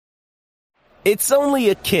It's only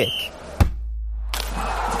a kick.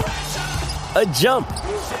 A jump.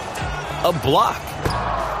 A block.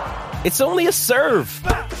 It's only a serve.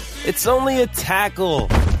 It's only a tackle.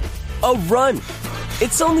 A run.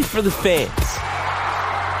 It's only for the fans.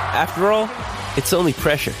 After all, it's only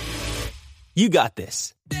pressure. You got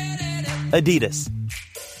this. Adidas.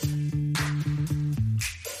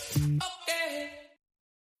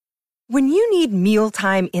 When you need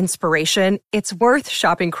mealtime inspiration, it's worth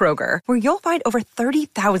shopping Kroger, where you'll find over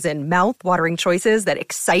 30,000 mouth-watering choices that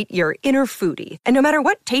excite your inner foodie. And no matter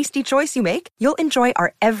what tasty choice you make, you'll enjoy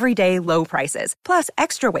our everyday low prices, plus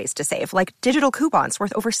extra ways to save, like digital coupons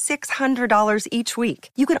worth over $600 each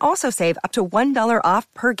week. You can also save up to $1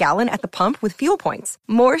 off per gallon at the pump with fuel points.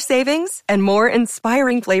 More savings and more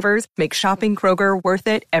inspiring flavors make shopping Kroger worth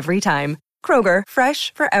it every time. Kroger,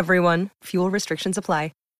 fresh for everyone. Fuel restrictions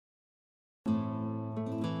apply.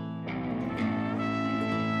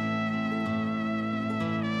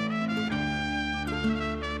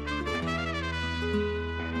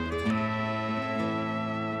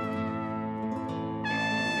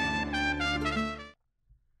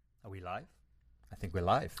 Live? I think we're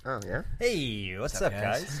live. Oh, yeah? Hey, what's up,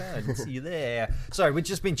 guys? I didn't see you there. Sorry, we've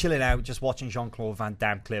just been chilling out, just watching Jean-Claude Van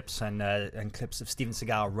Damme clips and clips of Steven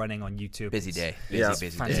Seagal running on YouTube. Busy day. Busy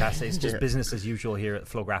fantastic. It's just business as usual here at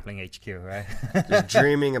Flow Grappling HQ, right? Just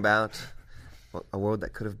dreaming about a world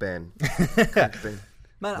that could have been.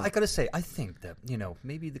 Man, I gotta say, I think that,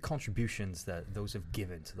 maybe the contributions that those have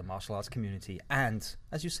given to the martial arts community and,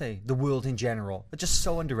 as you say, the world in general are just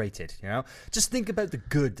so underrated, Just think about the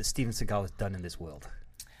good that Steven Seagal has done in this world.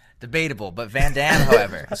 Debatable, but Van Damme,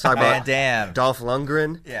 however. Let's talk Van about Damme. Dolph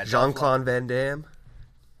Lundgren, Yeah, Jean-Claude Van Damme.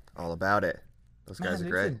 All about it. Those guys are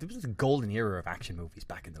great. It was the golden era of action movies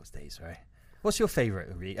back in those days, right? What's your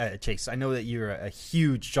favorite, Chase? I know that you're a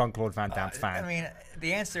huge Jean-Claude Van Damme fan. I mean,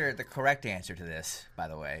 the correct answer to this, by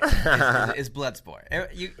the way, is Bloodsport.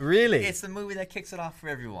 Really? It's the movie that kicks it off for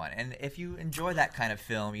everyone. And if you enjoy that kind of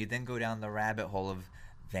film, you then go down the rabbit hole of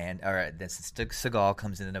Seagal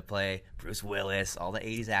comes into play, Bruce Willis, all the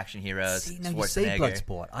 80s action heroes. See, now you say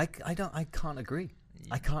Bloodsport. I can't agree.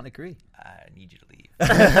 I can't agree. I need you to leave.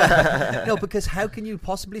 No, because how can you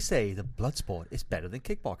possibly say that Bloodsport is better than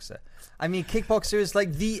Kickboxer? I mean, Kickboxer is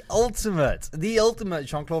like the ultimate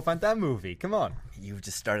Jean-Claude Van Damme movie. Come on. You've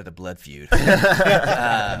just started a blood feud.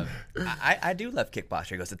 I do love Kickboxer.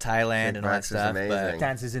 He goes to Thailand and all that stuff. But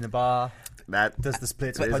dances in a bar. That does the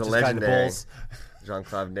splits. Is punches a guy in the legendary balls.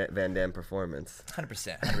 Jean-Claude Van Damme performance.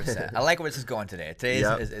 100%. I like where this is going today. Today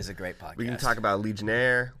is a great podcast. We can talk about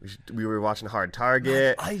Legionnaire. We were watching Hard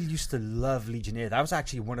Target. I used to love Legionnaire. That was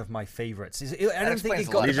actually one of my favorites. I don't think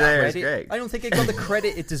it got the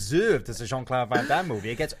credit it deserved as a Jean-Claude Van Damme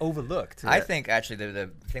movie. It gets overlooked. I think actually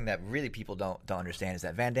the thing that really people don't understand is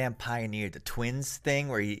that Van Damme pioneered the twins thing,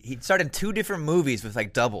 where he started 2 different movies with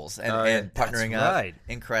like doubles and partnering up. Right.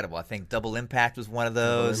 Incredible. I think Double Impact was one of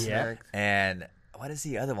those. Yeah. And what is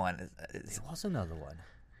the other one? There was another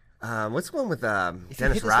one. What's the one with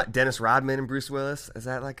Dennis Rodman and Bruce Willis? Is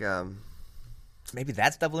that like maybe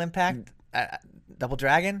that's Double Impact? Double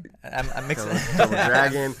Dragon? I'm mixing. Double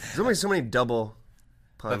Dragon. There's only so many double.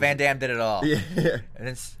 But Van Damme did it all. Yeah. And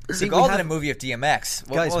then Seagal did a movie of DMX. Guys,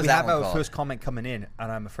 what was we that have one our called? first comment coming in,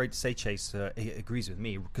 and I'm afraid to say Chase agrees with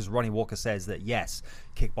me, because Ronnie Walker says that, yes,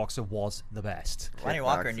 Kickboxer was the best. Ronnie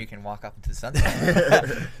Walker, and you can walk up into the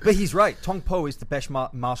sunset. But he's right. Tong Po is the best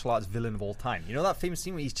martial arts villain of all time. You know that famous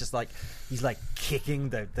scene where he's kicking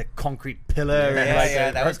the concrete pillar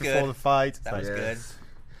that was good before the fight? That was good.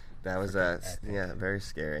 That was very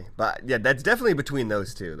scary. But yeah, that's definitely between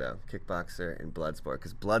those two though, Kickboxer and Bloodsport,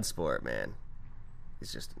 because Bloodsport, man,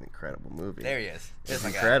 is just an incredible movie. There he is. It's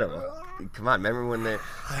incredible. Come on, remember when they?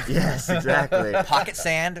 Yes, exactly. Pocket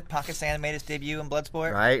Sand made his debut in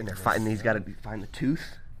Bloodsport. Right, and they're fighting. He's got to find the tooth.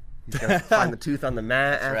 He's got to find the tooth on the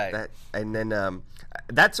mat. That's right. And then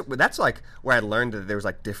that's like where I learned that there was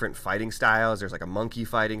like different fighting styles. There's like a monkey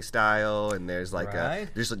fighting style, and there's like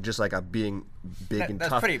there's just like a being big and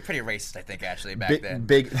tough. That's pretty racist, I think, actually back then.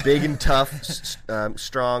 Big and tough,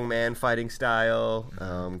 strong man fighting style,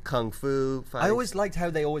 kung fu. I always liked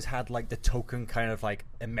how they always had like the token kind of like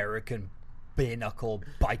American bare knuckle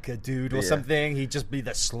biker dude or something. He'd just be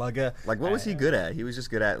the slugger. Like, what was he good at? He was just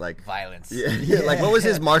good at like violence. Yeah. Like, what was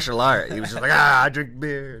his martial art? He was just like, I drink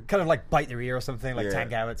beer. Kind of like bite their ear or something, like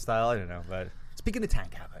Tank Abbott style. I don't know. But speaking of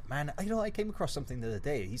Tank Abbott, man, I came across something the other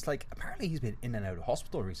day. He's like, apparently he's been in and out of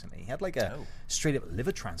hospital recently. He had like a straight up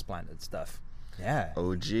liver transplant and stuff. Yeah.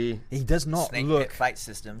 OG. He does not Snake look pit fight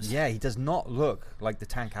systems. Yeah, he does not look like the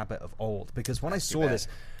Tank Abbott of old. Because when I saw this,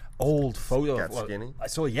 old photo. Got skinny? I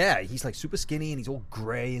saw, yeah, he's like super skinny and he's all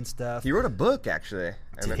gray and stuff. He wrote a book, actually.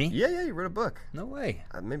 Did he? Yeah, he wrote a book. No way.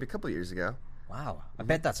 Maybe a couple of years ago. Wow. I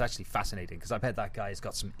bet that's actually fascinating because I bet that guy's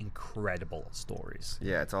got some incredible stories.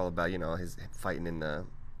 Yeah, it's all about, his fighting in the,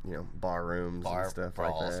 bar rooms and stuff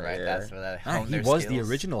brawls, like that. right? Yeah. That's where that He was the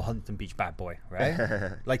original Huntington Beach bad boy,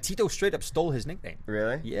 right? Like Tito straight up stole his nickname.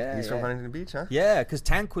 Really? Yeah. He's from Huntington Beach, huh? Yeah, because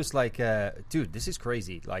Tank was like, dude, this is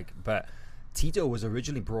crazy. Like, but Tito was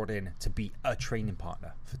originally brought in to be a training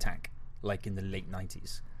partner for Tank, like in the late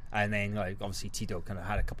 90s. And then, like, obviously, Tito kind of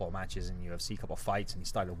had a couple of matches in UFC, a couple of fights, and he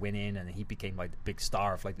started winning, and he became, like, the big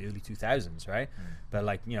star of, like, the early 2000s, right? But,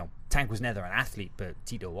 like, Tank was never an athlete, but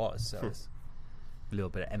Tito was, so it's a little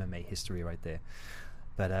bit of MMA history right there.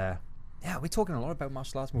 But, yeah, we're talking a lot about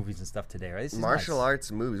martial arts movies and stuff today, right? This is Martial nice.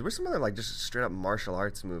 arts movies. Where's some other, like, just straight up martial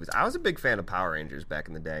arts movies? I was a big fan of Power Rangers back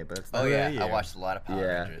in the day, but it's not I watched a lot of Power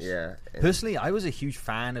Rangers. Yeah. Personally, I was a huge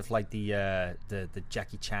fan of like the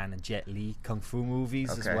Jackie Chan and Jet Li kung fu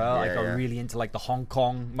movies as well. I got really into like the Hong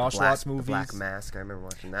Kong martial arts movies. The Black Mask. I remember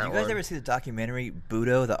watching that. You guys ever see the documentary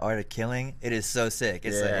Budo: The Art of Killing? It is so sick.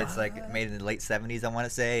 It's like made in the late 70s, I want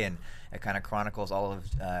to say, and it kind of chronicles all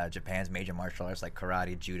of Japan's major martial arts like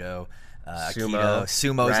karate, judo. Aikido,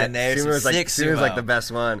 sumo's in there. Sumo's like the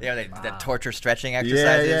best one. Yeah, the torture stretching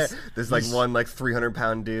exercises. Yeah. There's like one like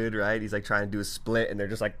 300-pound dude, right? He's like trying to do a split, and they're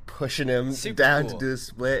just like pushing him down to do a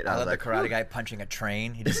split. I love the karate guy punching a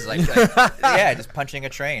train. He just is like just punching a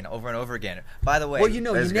train over and over again. By the way, well, you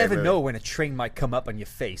never know when a train might come up on your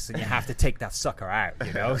face, and you have to take that sucker out.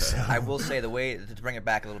 So. I will say the way to bring it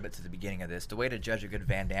back a little bit to the beginning of this, the way to judge a good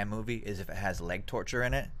Van Damme movie is if it has leg torture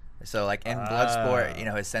in it. So, like in Bloodsport,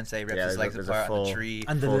 his sensei rips his legs apart on the tree.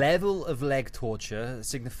 And the level of leg torture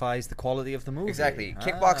signifies the quality of the movie. Exactly.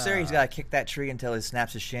 Kickboxer, he's got to kick that tree until he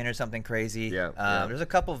snaps his shin or something crazy. There's a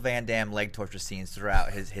couple Van Damme leg torture scenes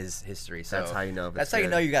throughout his history. So that's how you know. That's how you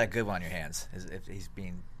know you got a good one on your hands, is if he's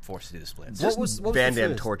being forced to do the splits. What was Van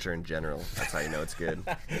Damme torture in general? That's how you know it's good.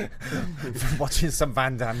 Watching some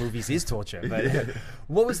Van Damme movies is torture. But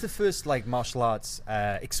what was the first like martial arts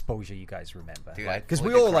exposure you guys remember? Because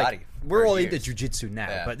we're all into jiu-jitsu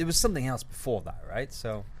now, but there was something else before that, right?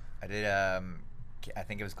 So I did. I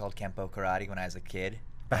think it was called Kempo Karate when I was a kid.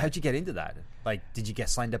 But how'd you get into that? Like, did you get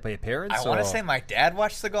signed up by your parents? I want to say my dad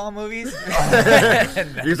watched Seagal movies.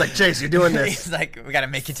 He was like, "Chase, you're doing this." He's like, "We got to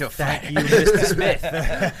make you into a fighter." Thank you, Mr. Smith.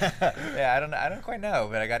 I don't quite know,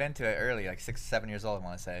 but I got into it early, like 6, 7 years old, I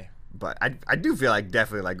want to say. But I do feel like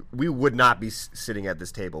definitely like we would not be sitting at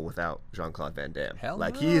this table without Jean-Claude Van Damme. Hell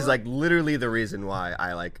like no. he's like literally the reason why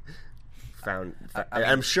I like found.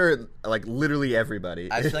 I'm sure like literally everybody.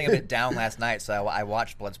 I was feeling a bit down last night, so I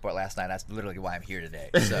watched Bloodsport last night. That's literally why I'm here today.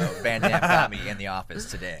 So Van Damme got me in the office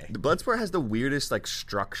today. The Bloodsport has the weirdest like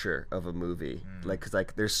structure of a movie, like because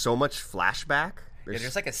like there's so much flashback.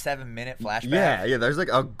 There's like a 7-minute flashback. Yeah. There's like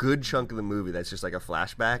a good chunk of the movie that's just like a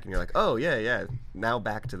flashback, and you're like, oh yeah. Now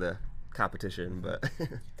back to the competition, but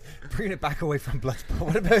bringing it back away from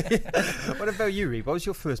Bloodsport. What about you, Reed? What was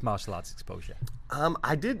your first martial arts exposure?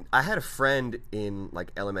 I had a friend in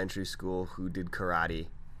like elementary school who did karate,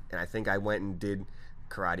 and I think I went and did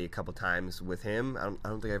karate a couple times with him. I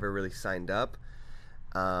don't think I ever really signed up.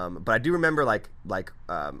 But I do remember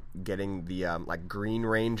getting the like Green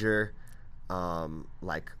Ranger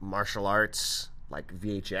like martial arts like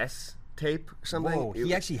VHS tape or something. Whoa,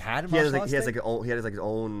 he actually had a martial arts tape? He had his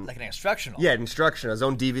own like an instructional. Yeah, his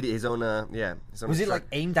own DVD, his own Was it like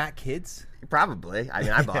aimed at kids? Probably. I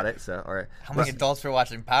mean, I bought it. So, or how many adults were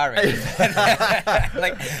watching Power Rangers?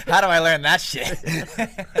 Like, how do I learn that shit?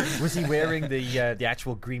 Was he wearing the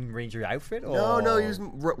actual Green Ranger outfit? Or? No, he was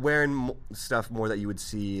wearing stuff more that you would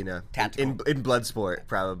see in Bloodsport,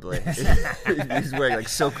 probably. He's wearing like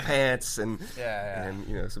silk pants and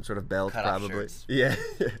some sort of belt, cut probably. Shirts. Yeah.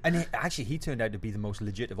 And he turned out to be the most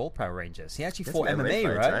legit of all Power Rangers. He actually fought MMA,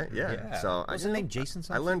 fights, right? Yeah. So what's his name? Jason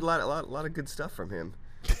something? I learned a lot of good stuff from him.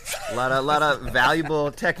 A lot of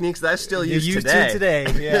valuable techniques that I still use today.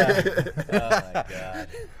 Yeah. Oh my god.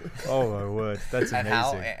 Oh my word, that's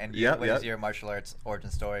amazing. What is your martial arts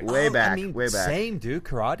origin story? Way back. Same, dude.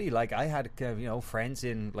 Karate. Like I had friends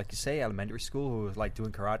in, like you say, elementary school who was like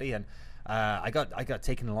doing karate, and I got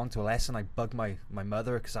taken along to a lesson. I bugged my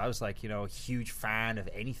mother because I was like a huge fan of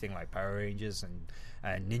anything like Power Rangers and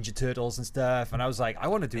Ninja Turtles and stuff, and I was like, I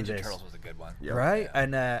want to do this. Ninja Turtles was a good one, right?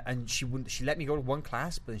 Yeah. And she let me go to one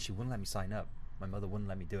class, but then she wouldn't let me sign up. My mother wouldn't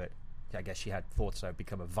let me do it. I guess she had thoughts I'd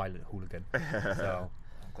become a violent hooligan. So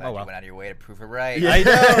glad you went out of your way to prove it right. Yeah. I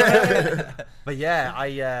know. But yeah,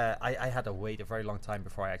 I had to wait a very long time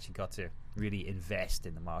before I actually got to really invest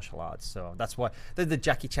in the martial arts. So that's why the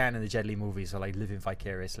Jackie Chan and the Jet Li movies are like living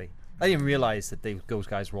vicariously. I didn't realize that those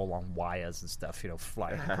guys were all on wires and stuff,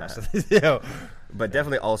 flying across. But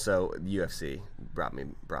definitely also UFC brought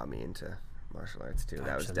me into martial arts too.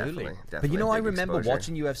 That was definitely But I remember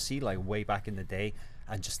watching UFC like way back in the day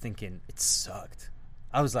and just thinking it sucked.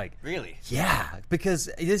 I was like, really? Yeah, because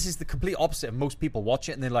this is the complete opposite of most people watch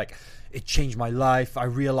it and they're like, it changed my life. I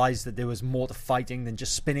realized that there was more to fighting than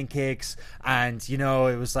just spinning kicks, and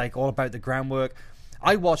it was like all about the groundwork.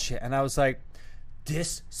 I watched it and I was like,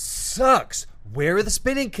 this sucks. Where are the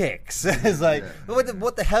spinning kicks? It's like,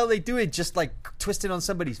 what the hell are they doing? Just like twisting on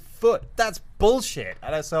somebody's foot. That's bullshit.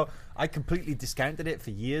 And so I completely discounted it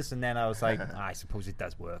for years, and then I was like, I suppose it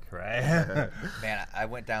does work, right? Man, I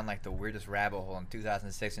went down like the weirdest rabbit hole in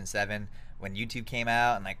 2006 and 2007 when YouTube came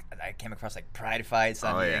out, and like I came across like Pride fights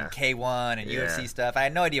on K1 and UFC stuff. I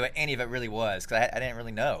had no idea what any of it really was because I didn't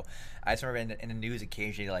really know. I just remember in the news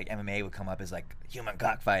occasionally like MMA would come up as like human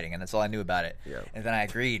cockfighting, and that's all I knew about it. Yep. And then I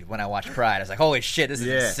agreed when I watched Pride. I was like, holy shit, this is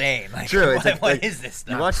insane. Like, true. What is this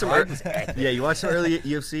stuff? You watch some you watch some early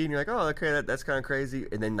UFC and you're like, oh, okay, that's kind of crazy.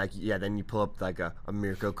 And then then you pull up like a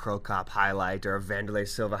Mirko Cro Cop highlight or a Vanderlei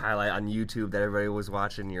Silva highlight on YouTube that everybody was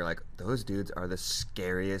watching, and you're like, those dudes are the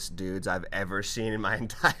scariest dudes I've ever seen in my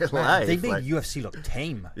entire life. They made UFC look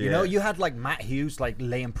tame. You had like Matt Hughes like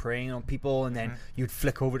laying preying on people, and then you'd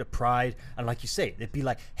flick over to Pride, and like you say, there'd be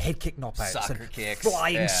like head kick knockouts, soccer kicks,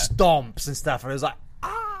 flying stomps and stuff, and I was like,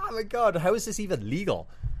 oh my god, how is this even legal?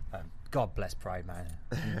 God bless Pride, man.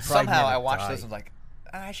 Pride somehow I watched this and was like,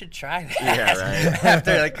 I should try that. Yeah, right.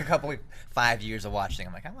 After like 5 years of watching,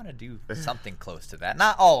 I'm like, I want to do something close to that.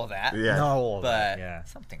 Not all of that. Yeah. Not all of that. But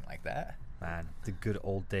something like that. Man, the good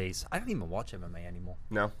old days. I don't even watch MMA anymore.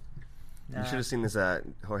 No. You should have seen this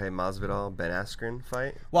Jorge Masvidal Ben Askren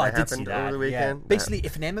fight. Well, that I did see happened that. over the weekend. Yeah. Basically,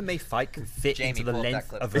 if an MMA fight can fit into the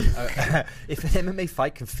length of an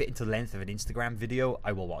Instagram video,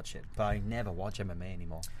 I will watch it. But I never watch MMA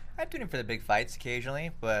anymore. I tune in for the big fights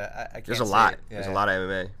occasionally, but I can't. There's a lot. There's a lot of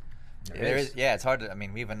MMA. There is. Yeah, it's hard to. I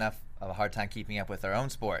mean, we have enough of a hard time keeping up with our own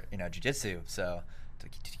sport, jiu-jitsu. So to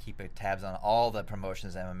keep tabs on all the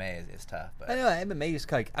promotions of MMA is tough. But I know MMA is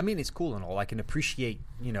kind of, I mean, it's cool and all. I can appreciate,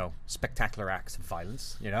 spectacular acts of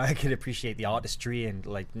violence. I can appreciate the artistry and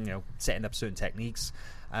setting up certain techniques.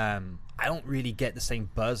 I don't really get the same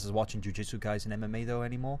buzz as watching jiu-jitsu guys in MMA though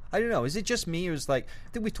anymore. I don't know. Is it just me, or is I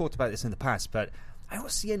think we talked about this in the past, but I don't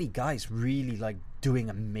see any guys really doing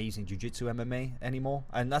amazing jiu-jitsu MMA anymore,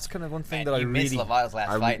 and that's kind of one thing that I really missed Lovato's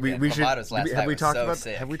last fight. Lovato's last fight was so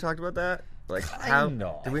sick. Have we talked about that? Like how?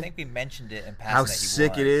 I think we mentioned it in passing. How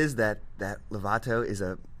sick it is that Lovato is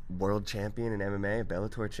a world champion in MMA, a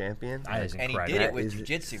Bellator champion, and he did it with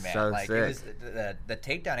jiu-jitsu, man. So like sick. It was the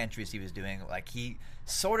takedown entries he was doing. Like he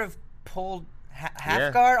sort of pulled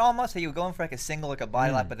half guard almost. So he would go in for like a single, like a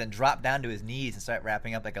body lock, but then drop down to his knees and start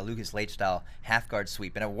wrapping up like a Lucas Leite style half guard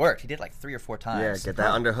sweep, and it worked. He did like 3 or 4 times. Yeah, get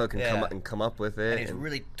that underhook and come up with it. And he was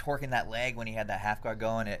really torquing that leg when he had that half guard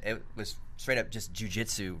going. It was straight up just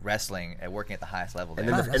jiu-jitsu wrestling and working at the highest level. And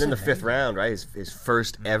then the 5th round, right? His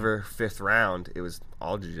first ever 5th round, it was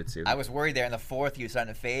all jiu-jitsu. I was worried there in the 4th. He was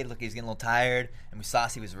starting to fade. Look, he's getting a little tired. And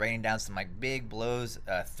Mousasi was raining down some big blows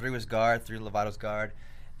through his guard, through Lovato's guard.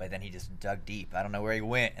 But then he just dug deep. I don't know where he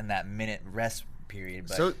went in that minute rest period.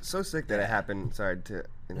 But so sick that it happened. Sorry to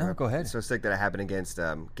interrupt. No, go ahead. So sick that it happened against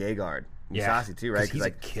Gegard. Mousasi too, right? He's a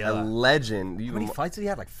killer. A legend. How many fights did he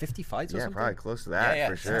have? Like 50 fights or something? Yeah, probably close to that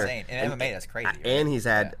for sure. Insane. In MMA, that's crazy. Right? And he's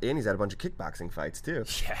had a bunch of kickboxing fights too.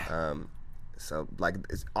 Yeah. So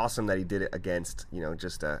it's awesome that he did it against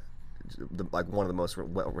just one of the most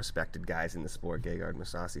well-respected guys in the sport. Gegard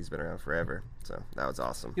Mousasi's been around forever, so that was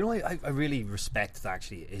awesome. I really respect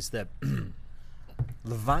actually is that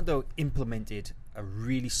Lovato implemented a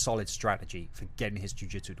really solid strategy for getting his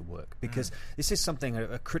jiu-jitsu to work, because this is something,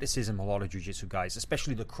 a criticism a lot of jiu-jitsu guys,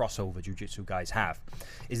 especially the crossover jiu-jitsu guys have,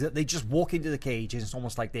 is that they just walk into the cage and it's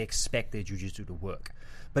almost like they expect their jiu-jitsu to work.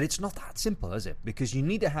 But it's not that simple, is it? Because you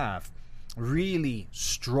need to have really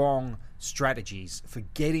strong strategies for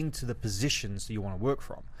getting to the positions that you want to work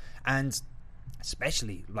from. And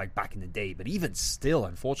especially like back in the day, but even still,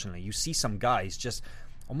 unfortunately, you see some guys just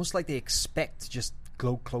almost like they expect to just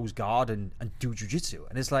go close guard and do jiu-jitsu.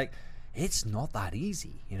 And it's like, it's not that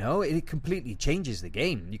easy, It completely changes the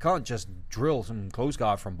game. You can't just drill some close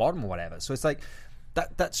guard from bottom or whatever. So it's like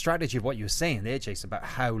that strategy of what you were saying there, Chase, about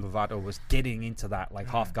how Lovato was getting into that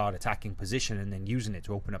half guard attacking position and then using it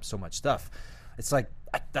to open up so much stuff. it's like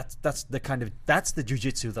that's the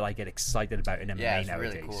jiu-jitsu that I get excited about in MMA nowadays. Yeah,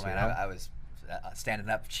 it's really cool, man. You know? I was standing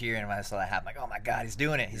up cheering when I saw that happen. Like, oh my God, he's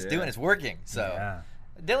doing it. He's doing it. It's working. So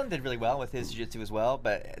Dylan did really well with his jiu-jitsu as well,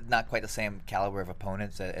 but not quite the same caliber of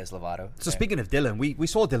opponents as Lovato. So speaking of Dylan, we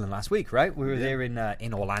saw Dylan last week, right? We were there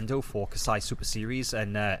in Orlando for Kasai Super Series,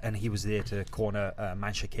 and he was there to corner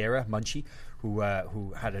Munchie, who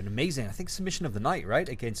had an amazing, I think, submission of the night, right,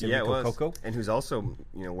 against Enrico Coco. And who's also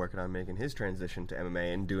working on making his transition to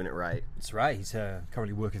MMA and doing it right. That's right. He's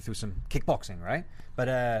currently working through some kickboxing, right?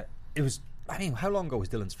 But it was, I mean, how long ago was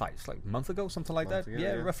Dylan's fight? It's like a month ago, something like that?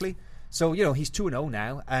 Yeah, roughly. So, he's 2-0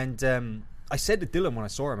 now, and I said to Dylan when I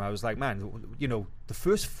saw him, I was like, man, the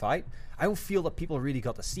first fight, I don't feel that people really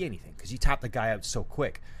got to see anything because you tapped the guy out so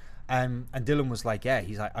quick. And Dylan was like,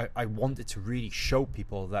 he's like, I wanted to really show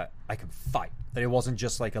people that I can fight, that it wasn't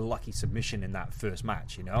just like a lucky submission in that first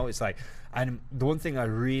match, It's like, and the one thing I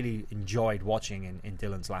really enjoyed watching in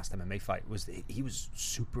Dylan's last MMA fight was he was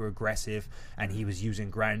super aggressive, and he was using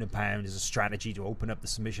ground and pound as a strategy to open up the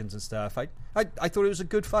submissions and stuff. I thought it was a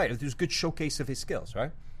good fight. It was a good showcase of his skills,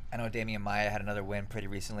 right? I know Damian Maia had another win pretty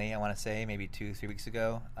recently, I want to say, maybe 2-3 weeks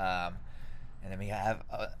ago. And then we have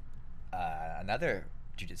another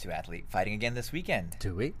jiu-jitsu athlete fighting again this weekend.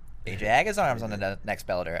 Do we? AJ Agazarm's on the next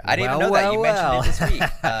Bellator. I didn't even know that. You mentioned it this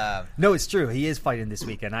week. No, it's true. He is fighting this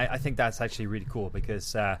weekend. I think that's actually really cool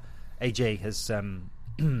because AJ has...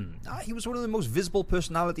 he was one of the most visible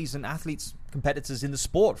personalities and athletes, competitors in the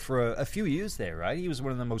sport for a few years there, right? He was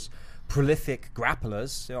one of the most prolific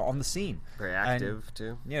grapplers on the scene. Very active,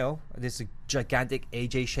 too. There's a gigantic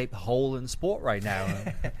AJ-shaped hole in the sport right now.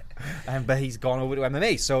 But he's gone over to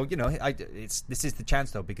MMA. So, this is the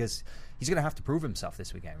chance, though, because he's going to have to prove himself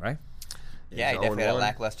this weekend, right? Yeah, he definitely had a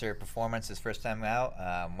lackluster performance his first time out.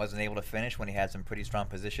 Wasn't able to finish when he had some pretty strong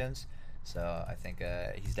positions. So I think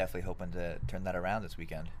he's definitely hoping to turn that around this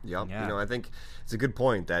weekend. Yep. Yeah. I think it's a good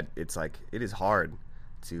point that it's like it is hard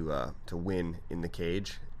to win in the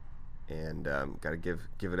cage, and got to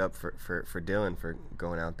give it up for Dylan for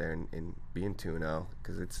going out there and being 2-0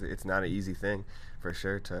 because it's not an easy thing for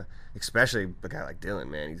sure to, especially a guy like Dylan,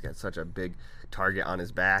 man. He's got such a big target on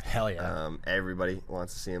his back. Hell yeah. Everybody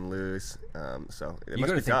wants to see him lose. So it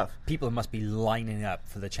must be tough. People must be lining up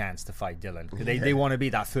for the chance to fight Dylan. They want to be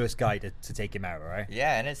that first guy to take him out, right?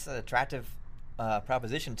 Yeah, and it's an attractive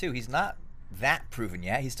proposition, too. He's not that proven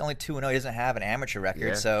yet. He's only 2-0. He doesn't have an amateur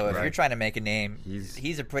record. So if you're trying to make a name,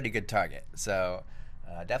 he's a pretty good target. So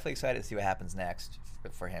definitely excited to see what happens next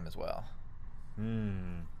for him as well.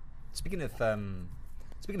 Speaking of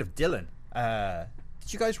Dylan,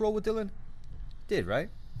 did you guys roll with Dylan? Did, right?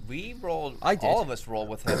 We rolled. All of us rolled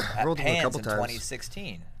with him at Pans in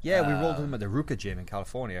 2016. Yeah, we rolled with him at the Ruka gym in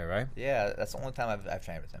California, right? Yeah, that's the only time I've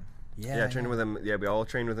trained with him. Yeah, I trained with him. Yeah, we all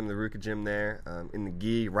trained with him in the Ruka gym there, in the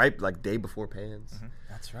gi, right, like day before Pans. Mm-hmm.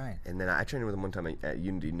 That's right. And then I trained with him one time at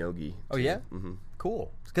Unity Nogi. Oh yeah,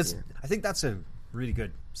 cool. Because I think that's a really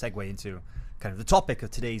good segue into kind of the topic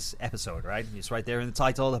of today's episode, right? It's right there in the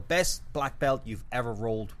title: the best black belt you've ever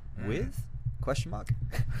rolled with? Question mark.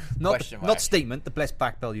 Not statement. The best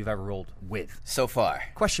black belt you've ever rolled with. So far.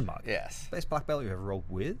 Question mark. Yes. Best black belt you've ever rolled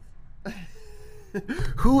with.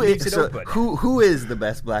 Who is the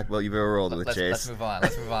best black belt you've ever rolled with, Chase?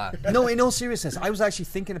 Let's move on. No, in all seriousness, I was actually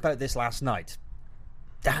thinking about this last night.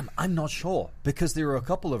 Damn, I'm not sure because there were a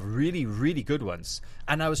couple of really, really good ones,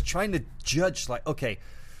 and I was trying to judge, like, okay,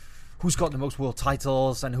 who's got the most world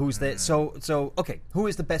titles and who's the so okay, who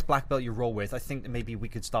is the best black belt you roll with? I think that maybe we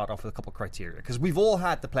could start off with a couple of criteria because we've all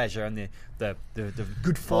had the pleasure and the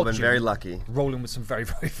good fortune. All been very lucky rolling with some very,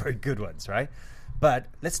 very, very good ones, right? But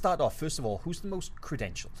let's start off. First of all, who's the most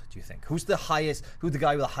credentialed, do you think? Who's the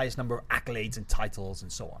guy with the highest number of accolades and titles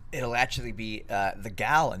and so on? It'll actually be the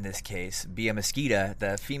gal in this case, Bia Mesquita,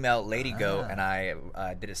 the female lady goat, and I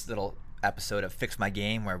did this little episode of Fix My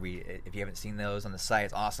Game where if you haven't seen those on the site,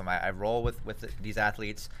 it's awesome. I roll with these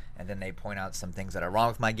athletes, and then they point out some things that are wrong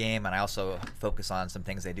with my game, and I also focus on some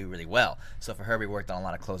things they do really well. So for her, we worked on a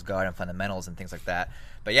lot of close guard and fundamentals and things like that.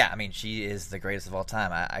 But yeah, I mean, she is the greatest of all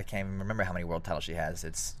time. I can't even remember how many world titles she has.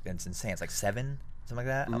 It's insane. It's like 7, something like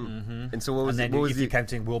that. And so what was you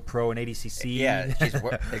counting World Pro and ADCC? Yeah,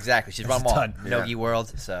 exactly. She's run them all. Nogi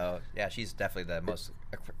World. So yeah, she's definitely the most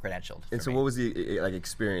credentialed. And so what was the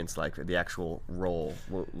experience like, the actual role?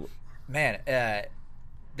 Man,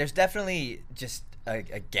 there's definitely just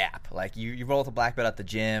a gap. Like you roll with a black belt at the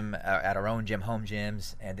gym, at our own gym, home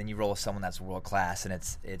gyms, and then you roll with someone that's world class, and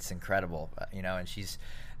it's incredible. And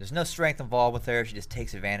there's no strength involved with her. She just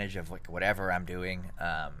takes advantage of like whatever I'm doing.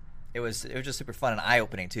 It was just super fun and eye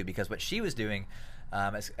opening too, because what she was doing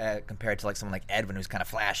as compared to like someone like Edwin, who's kind of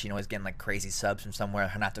flashy, always getting like crazy subs from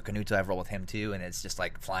somewhere. Hanato Kanuta, I've rolled with him too, and it's just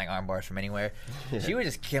like flying arm bars from anywhere. She was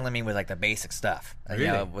just killing me with like the basic stuff. Really?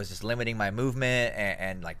 You know, was just limiting my movement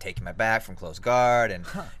and like taking my back from close guard, and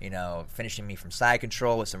you know, finishing me from side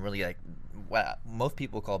control with some really like what most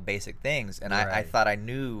people call basic things. And I thought I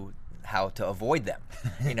knew how to avoid them,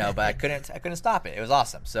 you know, but I couldn't stop it. It was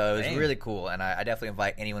awesome. So it was really cool, and I definitely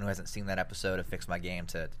invite anyone who hasn't seen that episode of Fix My Game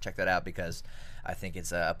to check that out, because I think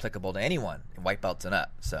it's applicable to anyone, white belts and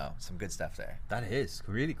up. So some good stuff there. That is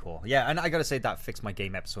really cool. Yeah, and I gotta say that Fix My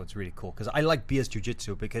Game episode's really cool, because I like Beer's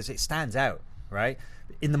Jiu-Jitsu because it stands out, right?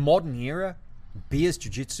 In the modern era, Beer's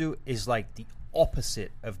Jiu-Jitsu is like the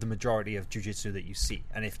opposite of the majority of Jiu-Jitsu that you see.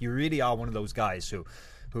 And if you really are one of those guys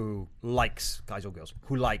who likes, guys or girls,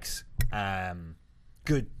 who likes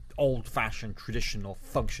good old-fashioned, traditional,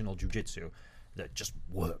 functional jiu-jitsu that just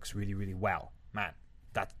works really, really well, man,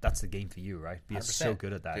 that's the game for you, right? Beer's so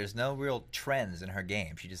good at that. There's no real trends in her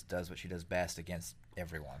game. She just does what she does best against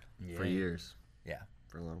everyone. Yeah. For years. Yeah.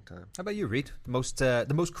 For a long time. How about you, Reed? The most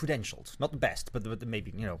credentialed, not the best, but the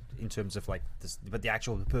maybe, you know, in terms of like this, but the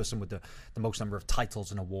actual person with the most number of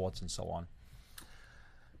titles and awards and so on.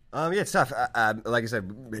 Yeah, it's tough. Like I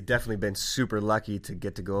said, we've definitely been super lucky to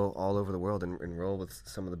get to go all over the world and roll with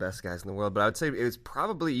some of the best guys in the world. But I would say it was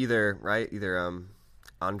probably either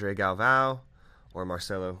Andre Galvao or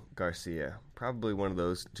Marcelo Garcia. Probably one of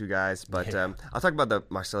those two guys. But I'll talk about the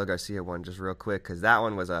Marcelo Garcia one just real quick, because that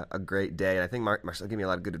one was a great day. And I think Marcelo gave me a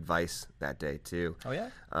lot of good advice that day, too. Oh, yeah?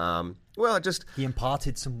 Well, just... He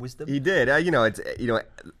imparted some wisdom? He did.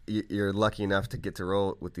 You're lucky enough to get to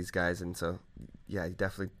roll with these guys, and so... Yeah, you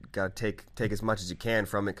definitely got to take as much as you can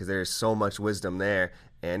from it, because there's so much wisdom there,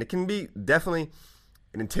 and it can be definitely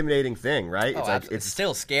an intimidating thing, right? Oh, it's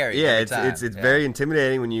still scary. Yeah, it's very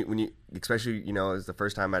intimidating when you especially, you know, it's the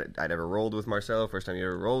first time I'd ever rolled with Marcelo, first time you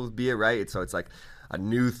ever rolled with Bia, right? So it's like a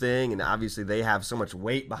new thing, and obviously they have so much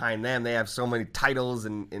weight behind them, they have so many titles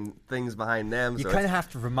and things behind them. You kind of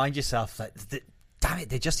have to remind yourself that. Damn it,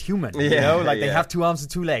 they're just human. You know, like they have 2 arms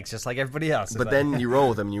and 2 legs, just like everybody else. But then you roll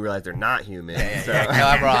with them and you realize they're not human. No,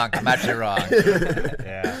 I'm wrong. I'm actually wrong.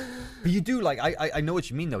 Yeah. But you do, like, I know what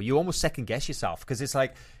you mean, though. You almost second guess yourself, because it's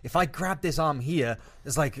like, if I grab this arm here,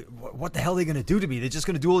 it's like, what the hell are they going to do to me? They're just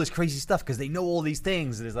going to do all this crazy stuff because they know all these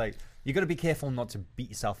things. And it's like, you got to be careful not to beat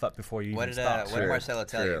yourself up before you even start. What did Marcelo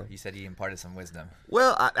tell you? You said he imparted some wisdom.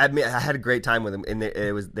 Well, I mean, I had a great time with him, and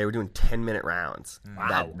they were doing 10-minute rounds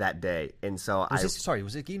that day. And so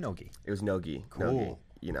was it gi, no gi? It was no gi. Cool. No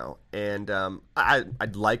gi, you know. And I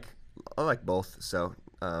like both, so,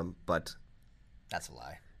 but... That's a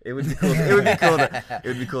lie. It would be cool. It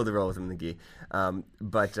would be cool to roll with him in the gi.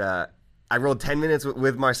 But I rolled 10 minutes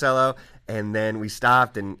with Marcelo, and then we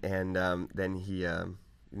stopped, and then he,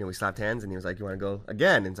 we slapped hands, and he was like, "You want to go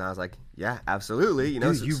again?" And so I was like, "Yeah, absolutely." You know,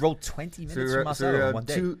 you rolled 20 minutes with Marcelo in one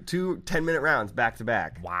day. Two 10-minute rounds back to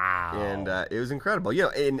back. Wow. And it was incredible. You know,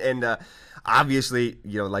 and obviously,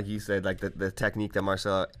 you know, like you said, like the technique that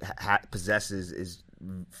Marcelo possesses is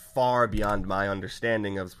far beyond my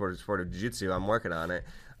understanding of sport of jiu-jitsu. I'm working on it.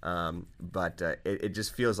 But it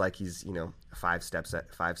just feels like he's, you know, 5 steps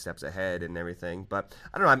ahead and everything. But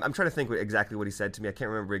I don't know. I'm trying to think exactly what he said to me. I can't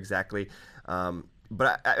remember exactly.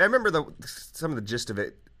 But I remember some of the gist of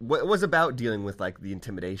it. What was about dealing with like the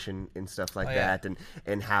intimidation and stuff like that,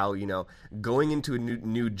 and how, you know, going into a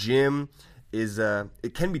new gym is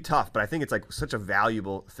it can be tough, but I think it's like such a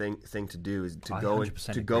valuable thing to do, is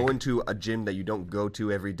to go into a gym that you don't go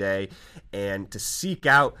to every day, and to seek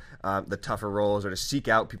out the tougher rolls, or to seek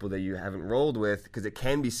out people that you haven't rolled with, because it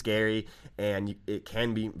can be scary and it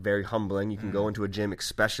can be very humbling. You can go into a gym,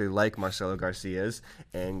 especially like Marcelo Garcia's,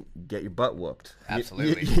 and get your butt whooped.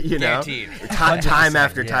 Absolutely, you know, guaranteed. time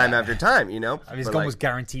after time. You know, I mean, it's almost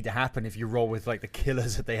guaranteed to happen if you roll with like the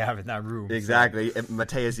killers that they have in that room. Exactly. So.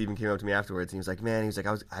 Mateus even came up to me afterwards. And he was like, "Man,"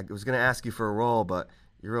 I was going to ask you for a roll, but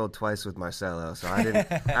you rolled twice with Marcelo, so I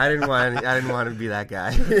didn't want to be that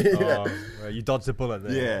guy." Well, you dodged the bullet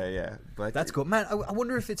there. Yeah. But that's good, man. I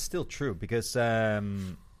wonder if it's still true, because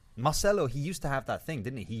Marcelo, he used to have that thing,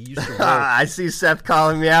 didn't he? He used to roll. I see Seth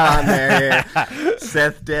calling me out on there.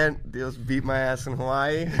 Seth Deals beat my ass in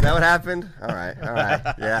Hawaii. Is that what happened? All right.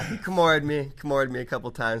 Yeah, he Kimura'd me a couple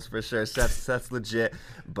times for sure. Seth's legit,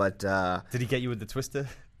 but did he get you with the twister?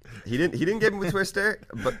 He didn't get him with Twister,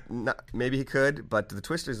 but maybe he could. But the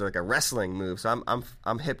Twisters are like a wrestling move, so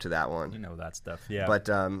I'm hip to that one. You know that stuff, yeah. But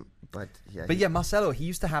yeah, Marcelo, he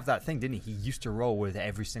used to have that thing, didn't he? He used to roll with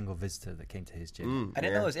every single visitor that came to his gym. I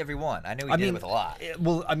didn't know it was every one. I knew he did it with a lot.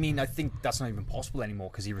 Well, I mean, I think that's not even possible anymore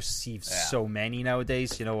because he receives so many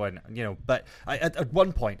nowadays. But at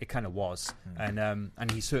one point it kind of was,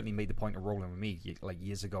 and he certainly made the point of rolling with me like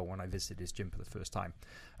years ago when I visited his gym for the first time.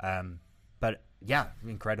 But yeah,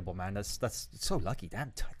 incredible, man. That's so lucky.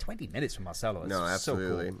 Damn, 20 minutes from Marcelo. No,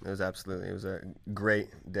 absolutely. So cool. It was a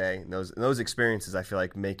great day. And those experiences, I feel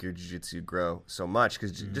like, make your jiu-jitsu grow so much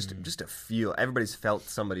because just to feel, everybody's felt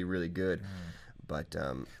somebody really good. But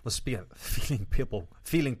well, speaking of feeling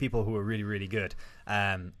people who are really, really good,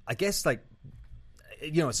 I guess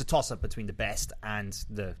it's a toss-up between the best and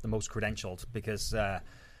the most credentialed because.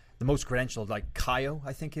 The most credentialed, like Caio,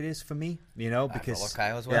 I think it is for me. Because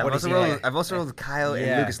Caio as well. I've also rolled with Caio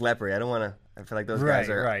and Lucas Lepre. I feel like those guys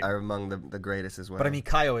are among the greatest as well. But I mean,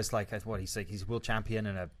 Caio is like he's world champion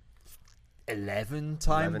and a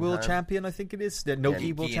 11-time world champion. I think it is the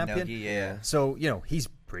Nogi world champion. Nogi, yeah. So he's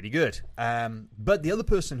pretty good. But the other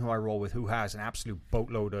person who I roll with, who has an absolute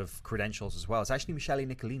boatload of credentials as well, is actually Michele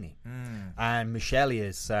Nicolini. And Michele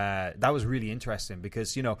is that was really interesting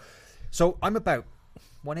because so I'm about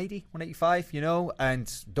 180, 185,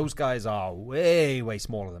 and those guys are way, way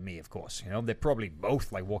smaller than me, of course. They're probably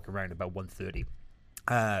both walking around about 130.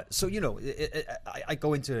 So I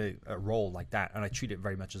go into a role like that, and I treat it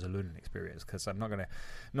very much as a learning experience because I'm not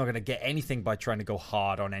gonna get anything by trying to go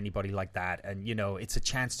hard on anybody like that. And it's a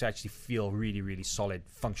chance to actually feel really, really solid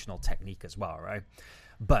functional technique as well, right?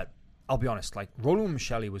 But I'll be honest, rolling with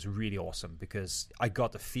Michele was really awesome because I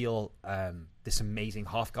got to feel this amazing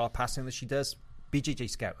half guard passing that she does. BJJ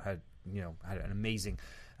Scout had an amazing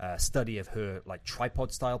study of her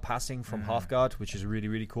tripod style passing from half guard, which is really,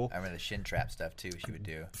 really cool. I remember the shin trap stuff too. She would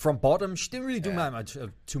do from bottom. She didn't really do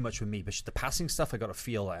too much with me, but the passing stuff I got to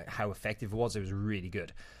feel how effective it was. It was really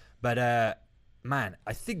good. But man,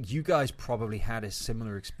 I think you guys probably had a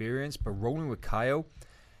similar experience. But rolling with Caio,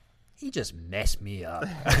 he just messed me up.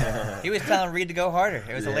 He was telling Reed to go harder.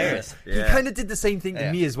 It was hilarious. Yeah. He kind of did the same thing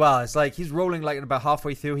to me as well. It's like he's rolling about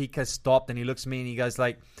halfway through. He kind of stopped and he looks at me and he goes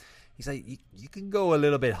he's like, you can go a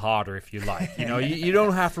little bit harder if you like. You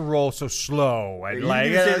don't have to roll so slow. And he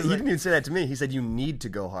didn't even say that to me. He said you need to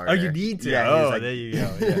go harder. Oh, you need to? Yeah, there you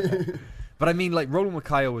go. Yeah. But I mean, rolling with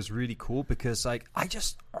Caio was really cool because I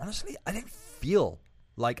just, honestly, I didn't feel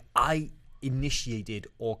like I initiated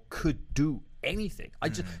or could do anything. I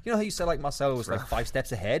just, how you said Marcelo was 5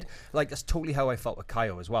 steps ahead? That's totally how I felt with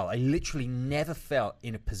Caio as well. I literally never felt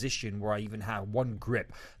in a position where I even had one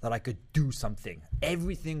grip that I could do something.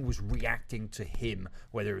 Everything was reacting to him,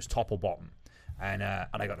 whether it was top or bottom. And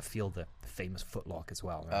I got to feel the famous footlock as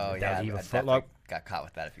well. Oh, yeah. I footlock. Got caught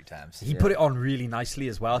with that a few times. He put it on really nicely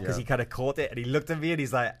as well because he kind of caught it and he looked at me and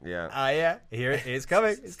he's like, here it is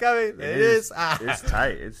coming. It's coming. It is. It's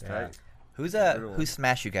tight. It's tight. Who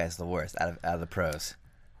smashed you guys the worst out of the pros?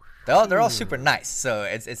 They're all super nice, so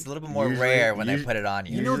it's a little bit more rare when they put it on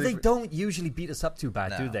you. They don't usually beat us up too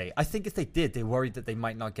bad, do they? I think if they did, they worried that they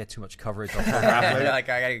might not get too much coverage. Off I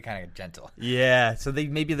gotta get kind of gentle. Yeah, so they're a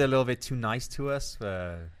little bit too nice to us.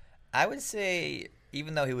 I would say,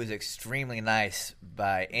 even though he was extremely nice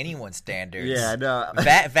by anyone's standards,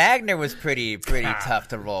 Wagner was pretty tough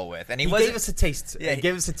to roll with, and he gave us a taste. Yeah, he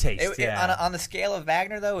gave us a taste. On the scale of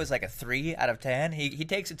Wagner, though, it was like a 3 out of 10. He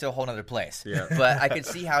takes it to a whole other place. Yeah. But I could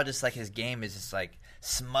see how just his game is just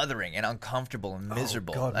smothering and uncomfortable and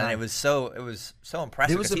miserable, and it was so impressive.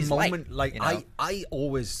 There was a moment I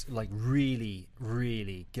always really,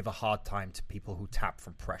 really give a hard time to people who tap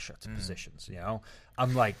from pressure to positions.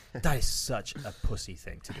 I'm like, that is such a pussy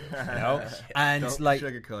thing to do. And don't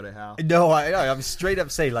sugarcoat it, Hal. No, I'm straight up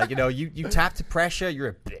saying you tap to pressure, you're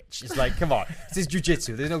a bitch. It's like, come on, this is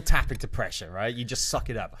jiu-jitsu. There's no tapping to pressure, right? You just suck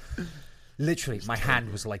it up. Literally, my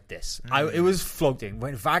hand was like this. It was floating.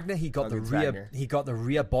 When Wagner, he got the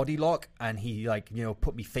rear body lock, and he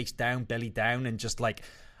put me face down, belly down, and just I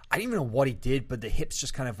didn't even know what he did, but the hips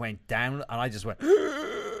just kind of went down, and I just went,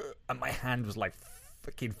 and my hand was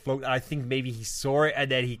freaking float. I think maybe he saw it and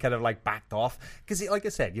then he kind of backed off because, like I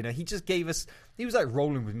said, he just gave us. He was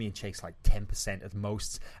rolling with me and Chase 10% at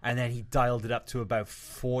most, and then he dialed it up to about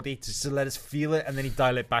 40 to let us feel it, and then he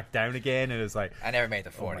dialed it back down again, and it was I never made the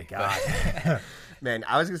 40. Oh my god, man!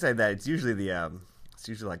 I was gonna say that it's usually the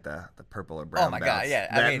purple or brown. Oh my belts. God,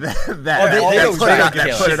 yeah. They put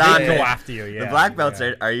it on. Go after you. Yeah. The black belts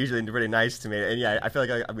are usually really nice to me, and I feel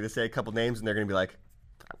like I'm gonna say a couple names, and they're gonna be like,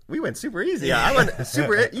 we went super easy. Yeah, I went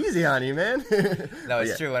super easy on you, man. No,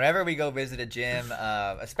 it's true. Whenever we go visit a gym,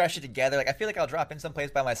 especially together, like I feel like I'll drop in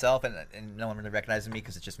someplace by myself and no one really recognizes me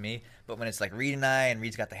because it's just me. But when it's like Reed and I, and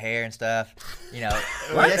Reed's got the hair and stuff, you know,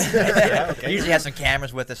 we usually have some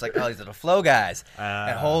cameras with us, like, oh, these little Flow guys.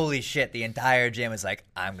 And holy shit, the entire gym is like,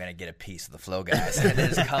 I'm gonna get a piece of the Flow guys, and they're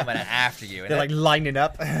just coming after you. And they're like lining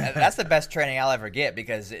up. And that's the best training I'll ever get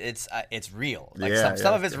because it's real. Like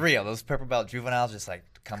some of it's real. Those purple belt juveniles just like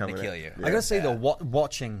coming to kill you. I gotta say though,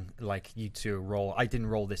 watching like you two roll, I didn't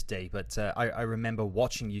roll this day, but I remember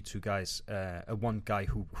watching you two guys. One guy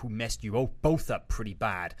who messed you both up pretty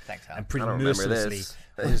bad. Thanks, Hal. And pretty mercilessly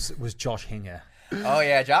was Josh Hinger. Oh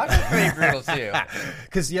yeah, Josh was pretty brutal too.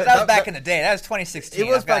 Because that was back in the day. That was 2016. It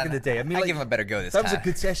was back in the day. I mean, I'd give him a better go this time. time. That was a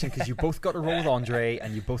good session because you both got to roll with Andre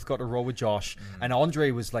and you both got to roll with Josh. And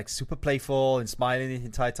Andre was like super playful and smiling the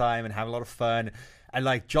entire time and having a lot of fun. And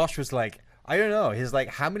like Josh was like, I don't know. He's like,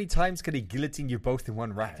 how many times can he guillotine you both in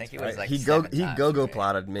one round? I think it was like he go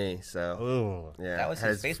plotted me. So ooh. yeah, that was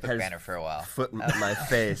his Facebook banner for a while. Foot in my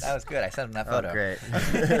face. That was good. I sent him that photo. Oh,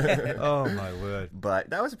 great. Oh my word. But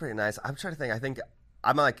that was pretty nice. I'm trying to think. I think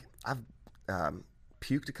I'm like I've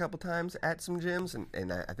puked a couple times at some gyms,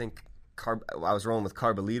 and I think I was rolling with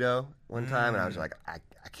Carbolito one time, and I was like, I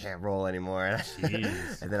can't roll anymore.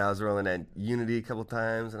 And then I was rolling at Unity a couple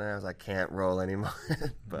times, and I was like, can't roll anymore.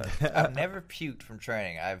 But I've never puked from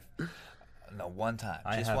training. One time.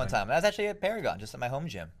 Just one time. That was actually at Paragon, just at my home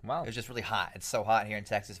gym. Wow. It was just really hot. It's so hot here in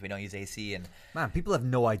Texas. We don't use AC. And man, people have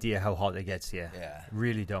no idea how hot it gets here. Yeah.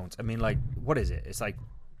 Really don't. I mean, like, what is it? It's like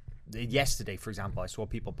yesterday, for example, I saw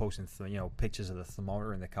people posting pictures of the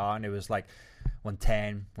thermometer in the car, and it was like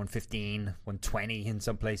 110, 115, 120 in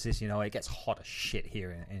some places. It gets hot as shit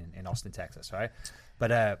here in Austin, Texas, right?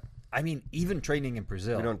 But I mean, even training in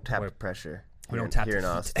Brazil, we don't tap the pressure. We don't tap here in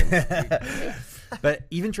Austin. But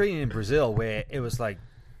even training in Brazil, where it was like,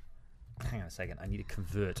 hang on a second, I need to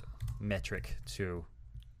convert metric to.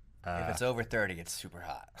 If it's over 30, it's super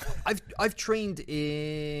hot. I've trained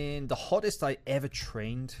in the hottest I ever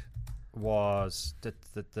trained was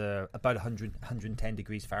the about 110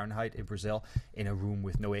 degrees Fahrenheit in Brazil in a room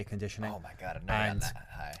with no air conditioning. Oh my god, I've never done that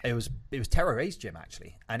high. It was Terra Ray's gym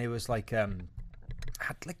actually, and it was like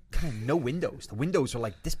had like kind of no windows. The windows were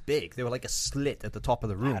like this big. They were like a slit at the top of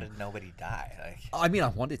the room. How did nobody die? I mean, I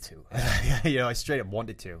wanted to. I straight up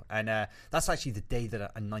wanted to. And that's actually the day that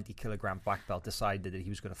a 90-kilogram black belt decided that he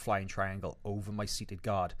was going to fly in triangle over my seated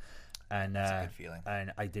guard. And that's a good feeling.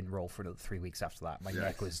 And I didn't roll for another 3 weeks after that. My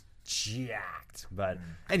neck was jacked. But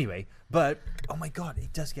anyway, oh my god,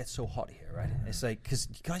 it does get so hot here, right? It's like, because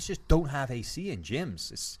you guys just don't have AC in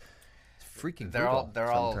gyms. It's freaking They're all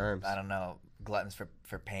sometimes. I don't know, gluttons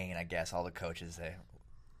for pain, I guess. All the coaches, they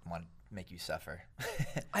want to make you suffer.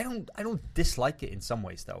 I don't dislike it in some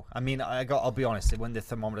ways though. I mean, I'll be honest, when the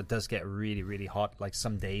thermometer does get really, really hot, like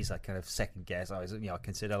some days I kind of second guess. I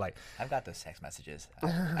consider like I've got those text messages.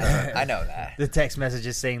 I know that. The text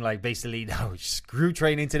messages saying like basically, no, screw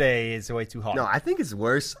training today, it's way too hot. No, I think it's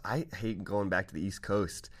worse. I hate going back to the East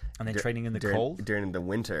Coast and then training in the cold during the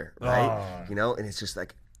winter, right? And it's just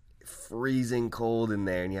like freezing cold in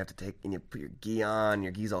there, and you have to you put your gi on,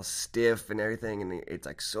 your gi's all stiff and everything, and it's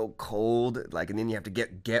like so cold, like, and then you have to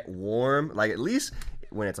get warm. Like, at least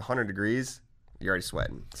when it's 100 degrees, you're already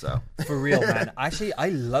sweating. So for real, man. Actually, I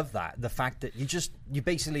love that, the fact that you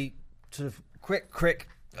basically sort of quick.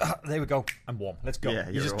 There we go. I'm warm. Let's go. Yeah,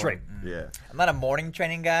 you just warm. drink. Yeah. I'm not a morning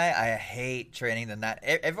training guy. I hate training the night.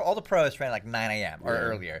 All the pros train like 9 a.m. or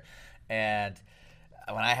earlier, and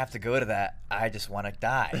when I have to go to that, I just want to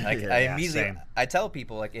die. Like I immediately, I tell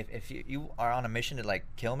people, like, if you are on a mission to like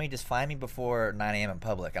kill me, just find me before 9 a.m. in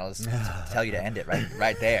public. I'll just tell you to end it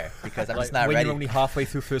right there, because I'm just not when ready. You're only halfway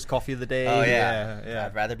through first coffee of the day. Oh yeah.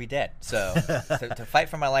 I'd rather be dead. So to fight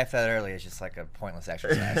for my life that early is just like a pointless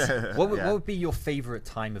exercise. What would be your favorite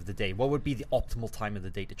time of the day? What would be the optimal time of the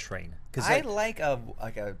day to train? I like a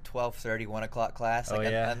 12:30, 1 o'clock class. Like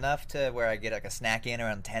enough to where I get like a snack in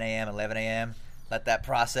around 10 a.m., 11 a.m. Let that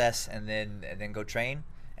process, and then go train,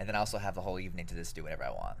 and then also have the whole evening to just do whatever I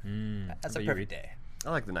want. That's a perfect day.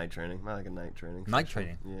 I like the night training. I like a night training. Night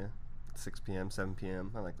training? Yeah. 6 p.m., 7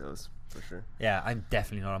 p.m. I like those for sure. Yeah, I'm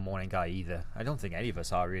definitely not a morning guy either. I don't think any of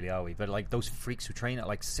us are really, are we? But like those freaks who train at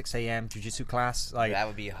like 6 a.m. jiu-jitsu class. Like, that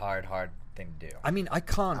would be a hard thing to do. I mean, I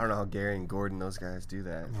can't. I don't know how Gary and Gordon, those guys, do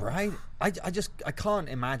that. Right? I can't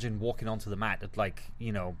imagine walking onto the mat at like,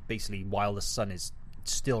 basically while the sun is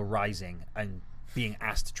still rising and being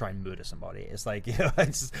asked to try and murder somebody. It's like,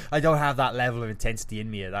 I don't have that level of intensity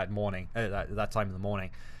in me at that morning, that time in the morning.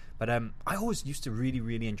 But I always used to really,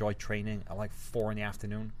 really enjoy training at like 4 in the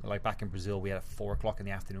afternoon. Like back in Brazil, we had a 4 o'clock in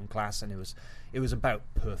the afternoon class, and it was about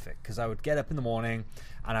perfect because I would get up in the morning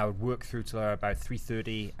and I would work through till about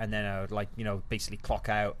 3:30, and then I would basically clock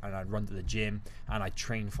out and I'd run to the gym and I'd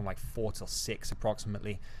train from like 4 till 6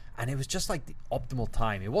 approximately. And it was just like the optimal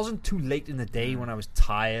time. It wasn't too late in the day when I was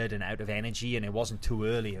tired and out of energy, and it wasn't too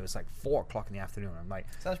early. It was like 4 o'clock in the afternoon. I'm like,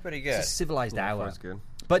 sounds pretty good. It's a civilized hour. That's good.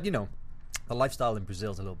 But the lifestyle in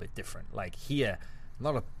Brazil is a little bit different. Like here,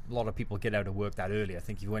 a lot of people get out of work that early. I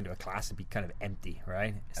think if you went to a class, it'd be kind of empty,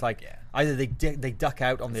 right? It's like either they duck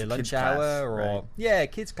out on their lunch hour, or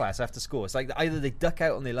kids class after school. It's like either they duck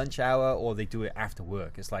out on their lunch hour or they do it after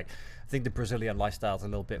work. It's like I think the Brazilian lifestyle is a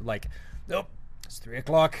little bit like, nope, it's 3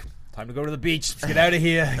 o'clock, time to go to the beach. Let's get out of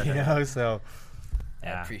here, So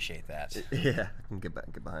I appreciate that. Yeah, I can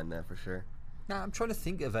get behind that for sure. Now I'm trying to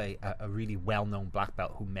think of a really well-known black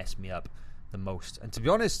belt who messed me up the most, and to be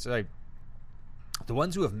honest, the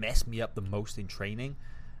ones who have messed me up the most in training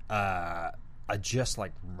are just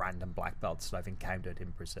like random black belts that I've encountered in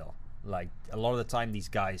Brazil. Like a lot of the time, these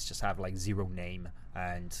guys just have like zero name.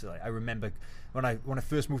 And I remember when I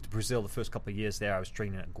first moved to Brazil, the first couple of years there, I was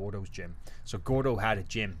training at Gordo's gym. So Gordo had a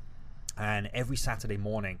gym, and every Saturday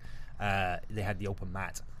morning they had the open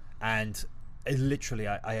mat, and literally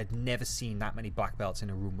I had never seen that many black belts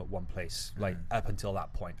in a room at one place, like up until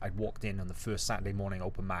that point. I'd walked in on the first Saturday morning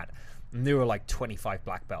open mat, and there were like 25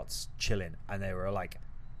 black belts chilling, and there were like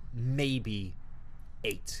maybe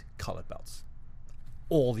 8 colored belts.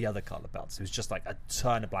 All the other colored belts. It was just like a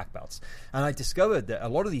ton of black belts. And I discovered that a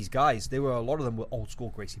lot of these guys, a lot of them were old school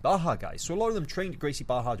Gracie Barra guys. So a lot of them trained at Gracie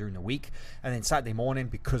Barra during the week, and then Saturday morning,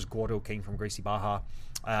 because Gordo came from Gracie Barra,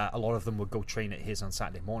 a lot of them would go train at his on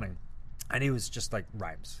Saturday morning. And it was just like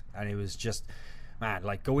rhymes. And it was just, man,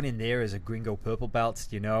 like going in there as a gringo purple belt,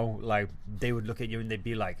 like they would look at you and they'd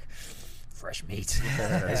be like, fresh meat.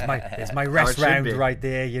 There's my rest round right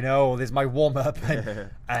there, there's my warm up.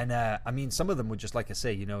 And I mean, some of them were just, like I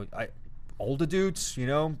say, older dudes,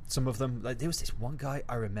 some of them, like there was this one guy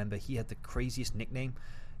I remember, he had the craziest nickname.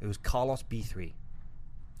 It was Carlos B3.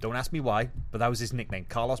 Don't ask me why, but that was his nickname,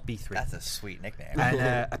 Carlos B3. That's a sweet nickname.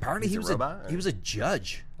 And apparently he was a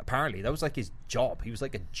judge. Apparently that was like his job. He was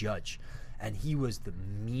like a judge, and he was the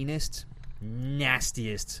meanest,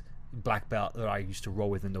 nastiest black belt that I used to roll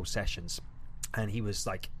with in those sessions. And he was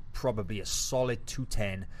like probably a solid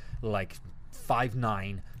 210, like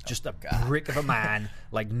 5'9", just a brick of a man,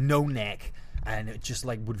 like no neck. And it just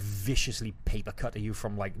like would viciously paper cut at you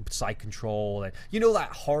from like side control. And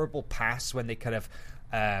that horrible pass when they kind of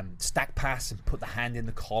stack pass and put the hand in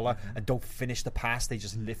the collar and don't finish the pass. They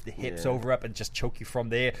just lift the hips over up and just choke you from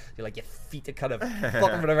there. You're like, your feet are kind of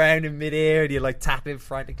flopping around in midair, and you're like tapping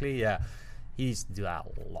frantically. Yeah, he used to do that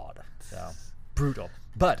a lot. So brutal.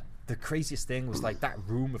 But the craziest thing was like that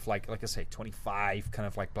room of like I say, 25 kind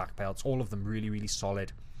of like black belts, all of them really, really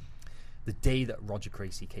solid. The day that Roger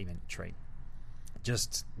Gracie came in to train,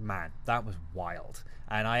 just, man, that was wild.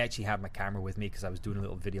 And I actually had my camera with me because I was doing a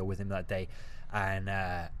little video with him that day.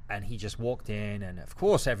 And he just walked in, and of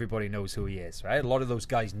course everybody knows who he is, right? A lot of those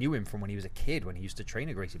guys knew him from when he was a kid, when he used to train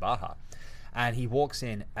at Gracie Barra. And he walks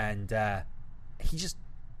in, and he just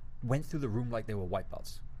went through the room like they were white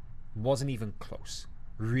belts. Wasn't even close.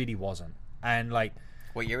 Really wasn't. And like,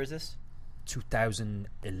 what year is this?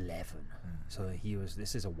 2011. So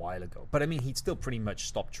this is a while ago. But I mean, he'd still pretty much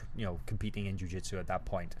stopped, competing in jiu-jitsu at that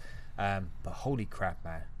point. But holy crap,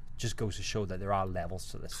 man. Just goes to show that there are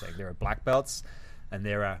levels to this thing. There are black belts, and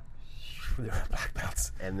there are black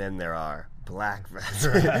belts. And then there are black belts.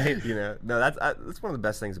 Right. No, that's one of the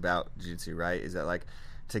best things about jiu-jitsu, right? Is that like,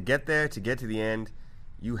 to get there, to get to the end,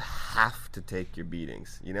 you have to take your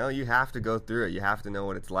beatings. You have to go through it. You have to know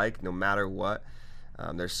what it's like, no matter what.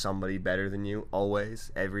 There's somebody better than you,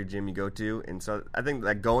 always, every gym you go to. And so I think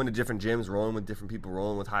like going to different gyms, rolling with different people,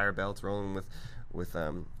 rolling with higher belts, rolling with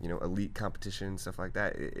elite competition and stuff like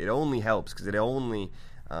that, it only helps, because it only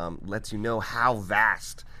lets you know how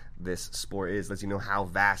vast this sport is, lets you know how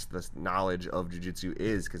vast this knowledge of jiu-jitsu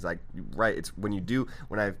is. Because like, right, it's when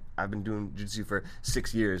I've been doing jiu-jitsu for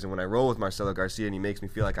 6 years, and when I roll with Marcelo Garcia and he makes me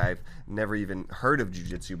feel like I've never even heard of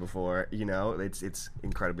jiu-jitsu before, it's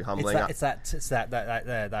incredibly humbling. It's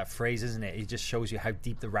that phrase, isn't it? It just shows you how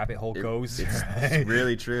deep the rabbit hole goes. It's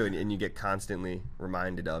really true, and you get constantly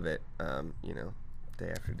reminded of it, day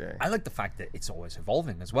after day. I like the fact that it's always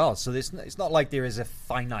evolving as well. So it's not like there is a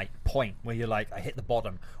finite point where you're like, I hit the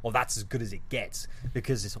bottom, or that's as good as it gets,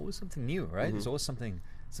 because it's always something new, right? There's always something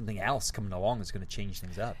else coming along that's going to change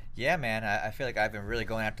things up. Yeah, man. I feel like I've been really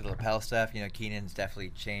going after the lapel stuff. Keenan's definitely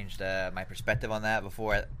changed my perspective on that.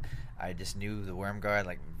 Before, I just knew the worm guard,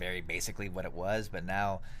 like very basically what it was, but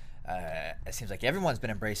now it seems like everyone's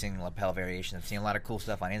been embracing lapel variations. I've seen a lot of cool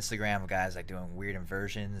stuff on Instagram of guys like doing weird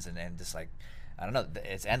inversions and just like, I don't know,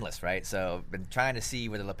 it's endless, right? So I've been trying to see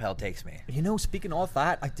where the lapel takes me. You know, speaking of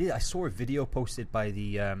that, I saw a video posted by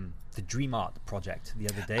the Dream Art project the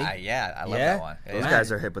other day. I love that one. Those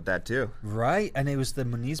guys are hip with that too. Right, and it was the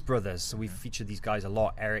Muniz brothers. So we've featured these guys a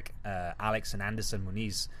lot, Eric, Alex, and Anderson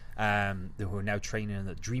Muniz, who are now training in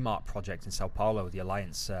the Dream Art project in Sao Paulo, the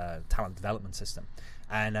Alliance talent development system.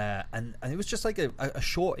 And it was just like a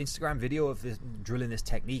short Instagram video of this, drilling this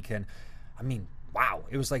technique. And I mean, wow,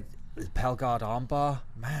 it was like lapel guard armbar.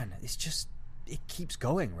 Man, it's just, it keeps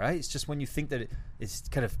going, right? It's just when you think that it's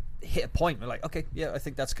kind of hit a point, we're like, okay, yeah, I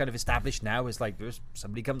think that's kind of established now. It's like there's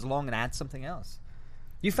somebody comes along and adds something else.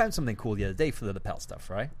 You found something cool the other day for the lapel stuff,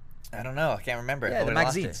 right? I don't know. I can't remember. Yeah, the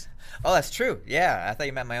magazines. Oh, that's true. Yeah, I thought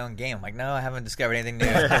you meant my own game. I'm like, no, I haven't discovered anything new.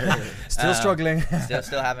 Still struggling.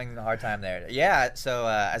 still having a hard time there. Yeah, so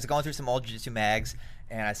I was going through some old jiu-jitsu mags,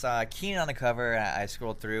 and I saw Keenan on the cover, and I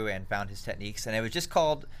scrolled through and found his techniques, and it was just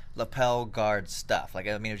called lapel guard stuff. Like,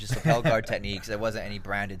 I mean, it was just lapel guard techniques. There wasn't any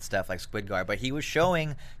branded stuff like squid guard, but he was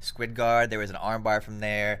showing squid guard. There was an arm bar from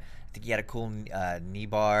there. I think he had a cool knee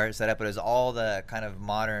bar set up, but it was all the kind of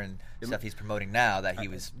modern stuff he's promoting now that he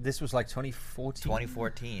was... This was like 2014?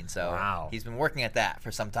 2014, so wow. He's been working at that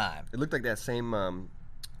for some time. It looked like that same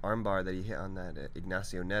arm bar that he hit on that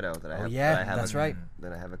Ignacio Neto that I have. That's right.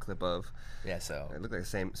 That I have a clip of. Yeah, so... It looked like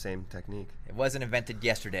the same technique. It wasn't invented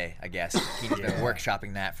yesterday, I guess. He's been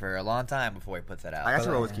workshopping that for a long time before he puts that out. I got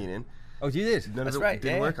to roll with Keenan. Oh, you did? None of it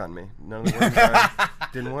didn't work on me. None of the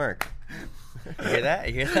work didn't work. You hear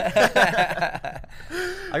that?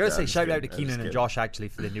 I gotta say, shout out to Keenan and Josh actually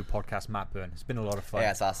for the new podcast, Matt Burn. It's been a lot of fun.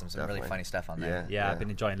 Yeah, it's awesome. Some really funny stuff on there. Yeah, I've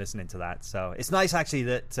been enjoying listening to that. So it's nice actually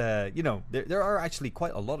that there are actually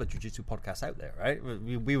quite a lot of jiu-jitsu podcasts out there, right?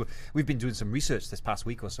 We've been doing some research this past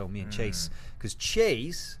week or so, me and Chase, because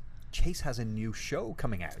Chase has a new show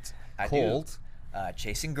coming out called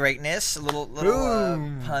Chasing Greatness, a little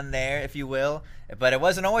pun there, if you will. But it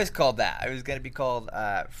wasn't always called that. It was going to be called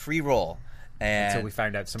Free Roll. Until we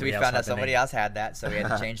found out somebody else had that, so we had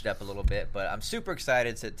to change it up a little bit. But I'm super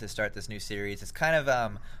excited to start this new series. It's kind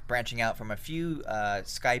of branching out from a few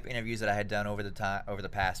Skype interviews that I had done over the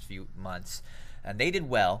past few months, and they did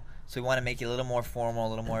well. So we want to make it a little more formal, a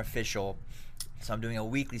little more official. So I'm doing a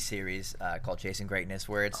weekly series called Chasing Greatness,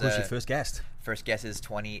 where it's who's your first guest? First guest is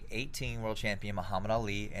 2018 world champion Muhammad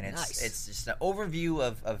Ali, and it's just an overview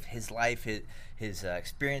of his life, his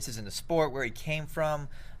experiences in the sport, where he came from,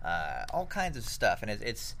 all kinds of stuff. And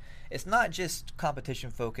it's not just competition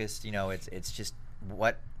focused. You know, it's just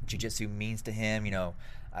what jiu-jitsu means to him. You know,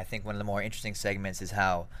 I think one of the more interesting segments is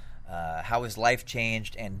how his life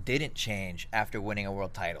changed and didn't change after winning a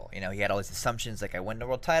world title. You know, he had all these assumptions like, I win the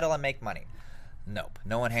world title, I make money. Nope,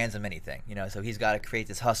 no one hands him anything, you know. So he's got to create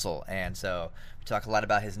this hustle, and so we talk a lot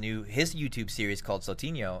about his YouTube series called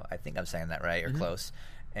Sotinho. I think I'm saying that right, or close.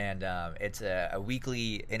 And it's a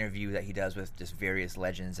weekly interview that he does with just various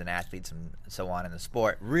legends and athletes and so on in the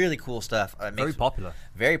sport. Really cool stuff. Very popular.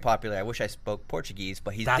 Very popular. I wish I spoke Portuguese,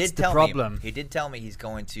 but he did tell me he's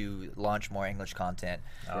going to launch more English content.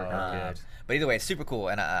 Good. But either way, it's super cool,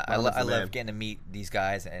 and I love getting to meet these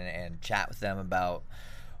guys and chat with them about.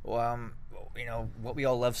 You know, what we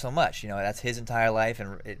all love so much. You know, that's his entire life,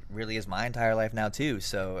 and it really is my entire life now too.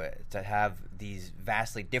 So to have these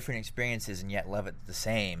vastly different experiences and yet love it the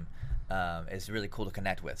same is really cool to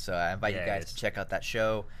connect with. So I invite you guys to check out that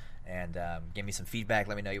show and give me some feedback.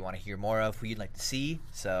 Let me know you want to hear more of, who you'd like to see.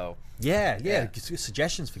 So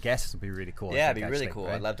suggestions for guests would be really cool. Yeah, it'd be really cool.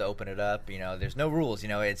 Right? I'd love to open it up. You know, there's no rules. You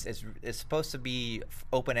know, it's supposed to be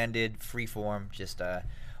open-ended, free form. Just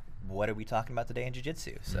what are we talking about today in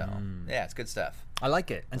jiu-jitsu? So yeah, it's good stuff. I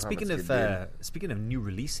like it. And speaking of new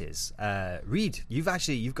releases, Reed, you've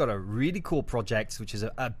got a really cool project which is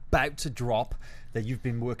about to drop that you've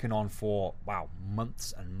been working on for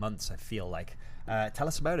months and months. I feel like. Tell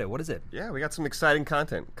us about it. What is it? Yeah, we got some exciting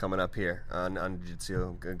content coming up here on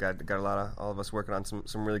jiu-jitsu. Got a lot of all of us working on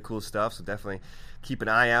some really cool stuff. So definitely keep an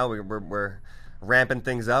eye out. We're ramping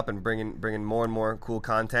things up and bringing more and more cool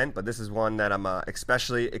content, but this is one that I'm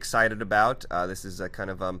especially excited about. This is a kind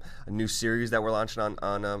of a new series that we're launching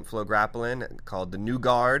on Flow Grappling called The New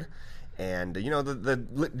Guard, And the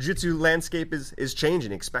jiu-jitsu landscape is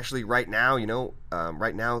changing, especially right now.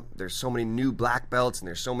 Right now there's so many new black belts, and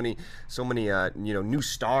there's so many new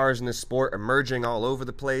stars in the sport emerging all over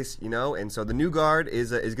the place. And so the New Guard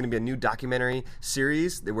is going to be a new documentary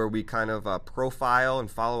series where we kind of profile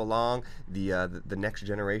and follow along the next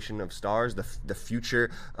generation of stars, the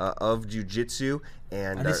future of jiu-jitsu.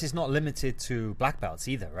 And this is not limited to black belts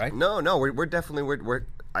either, right? No, we're definitely we're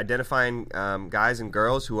identifying guys and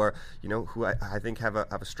girls who are who I think have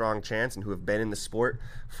a strong chance and who have been in the sport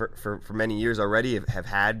for many years already, have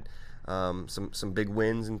had some big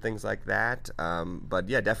wins and things like that. But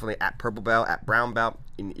yeah, definitely at purple belt, at brown belt,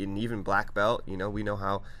 in even black belt. We know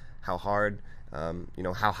how hard.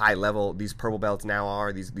 How high level these purple belts now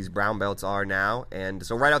are, these brown belts are now, and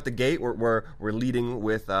so right out the gate, we're leading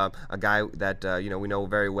with a guy that we know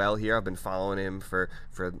very well here. I've been following him for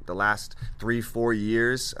the last 3-4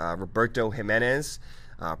 years. Roberto Jimenez,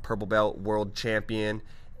 purple belt world champion,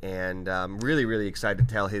 and really, really excited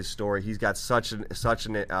to tell his story. He's got such an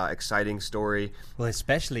exciting story. Well,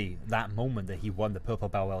 especially that moment that he won the purple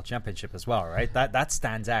belt world championship as well, right? That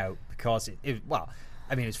stands out because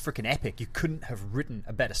it's freaking epic. You couldn't have written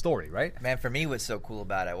a better story, right? Man, for me, what's so cool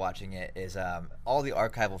about it, watching it, is all the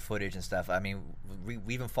archival footage and stuff. I mean,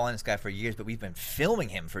 we've been following this guy for years, but we've been filming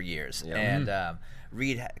him for years. Yeah. And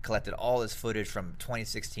Reed collected all his footage from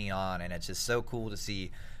 2016 on, and it's just so cool to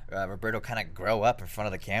see Roberto kind of grow up in front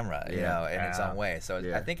of the camera, in its own way. So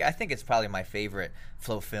I think it's probably my favorite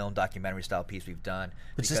Flow Film documentary style piece we've done.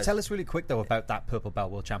 But just tell us really quick though about that Purple Belt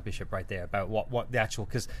World Championship right there, about what the actual,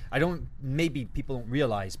 because maybe people don't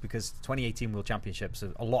realize, because 2018 World Championships,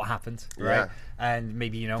 a lot happened, right? And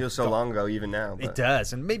maybe feels so long ago even now. But. It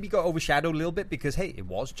does, and maybe got overshadowed a little bit because it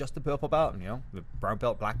was just the purple belt, and the brown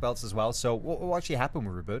belt, black belts as well. So what actually happened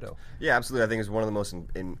with Roberto? Yeah, absolutely. I think it's one of the most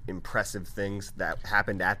impressive things that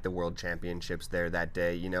happened at the World Championships there that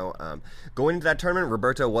day. Going into that tournament,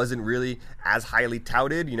 Roberto wasn't really as highly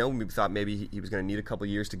touted. We thought maybe he was going to need a couple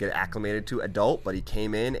years to get acclimated to adult, but he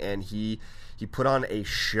came in and he put on a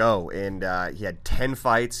show, and he had 10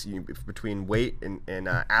 fights between weight and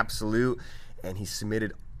absolute, and he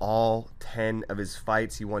submitted all 10 of his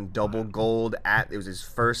fights. He won double gold it was his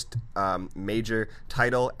first major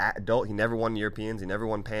title at adult. He never won Europeans, he never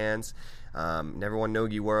won Pans, never won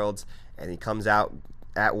Nogi Worlds, and he comes out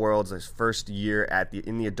at Worlds, his first year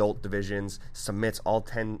in the adult divisions, submits all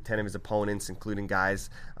 10 of his opponents, including guys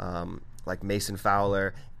like Mason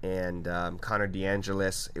Fowler and Connor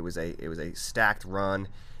DeAngelis. It was a stacked run,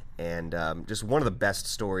 and just one of the best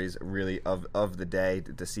stories really of the day,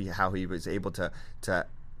 to see how he was able to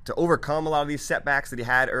overcome a lot of these setbacks that he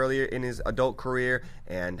had earlier in his adult career,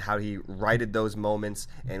 and how he righted those moments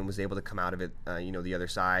and was able to come out of it, the other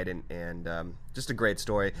side, and just a great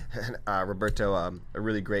story. Roberto, a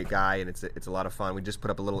really great guy, and it's a lot of fun. We just put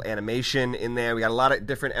up a little animation in there. We got a lot of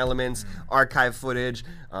different elements, archive footage,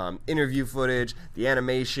 interview footage, the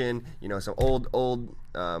animation, some old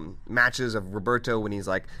matches of Roberto when he's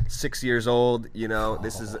like 6 years old.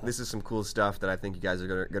 This is some cool stuff that I think you guys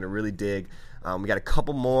are gonna really dig. We got a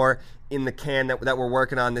couple more in the can that we're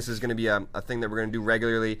working on. This is going to be a thing that we're going to do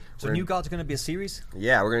regularly. So New Guard's going to be a series?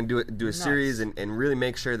 Yeah, we're going to do a series and really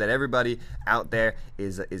make sure that everybody out there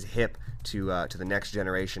is hip to the next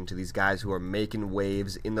generation, to these guys who are making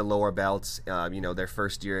waves in the lower belts. Their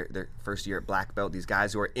first year at black belt. These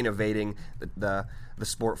guys who are innovating the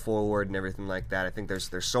sport forward and everything like that. I think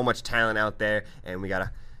there's so much talent out there, and we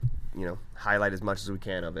got to highlight as much as we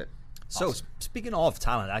can of it. So awesome. Speaking of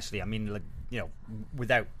talent, actually,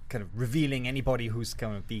 without kind of revealing anybody who's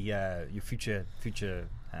going to be your future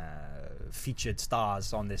featured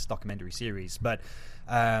stars on this documentary series, but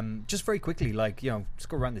just very quickly, just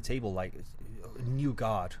go around the table, New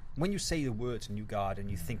Guard. When you say the words New Guard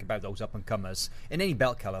and you think about those up and comers in any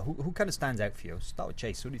belt color, who kind of stands out for you? Start with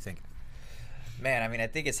Chase. What do you think? Man, I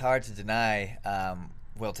think it's hard to deny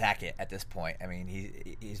Will Tackett at this point.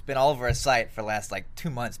 He's been all over our site for the last 2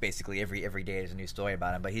 months, basically. Every day there's a new story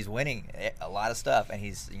about him, but he's winning a lot of stuff, and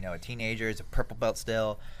he's a teenager, he's a purple belt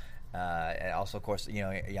still, and also of course a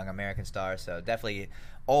young American star. So definitely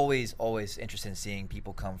always interested in seeing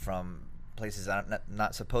people come from places that are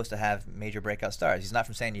not supposed to have major breakout stars. He's not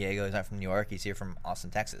from San Diego, he's not from New York, he's here from Austin,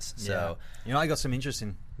 Texas. So I got some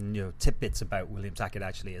interesting tidbits about William Tackett,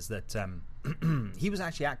 actually, is that he was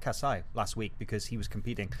actually at Kasai last week because he was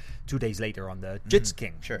competing 2 days later on the Jits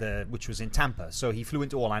King, which was in Tampa. So he flew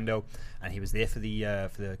into Orlando and he was there for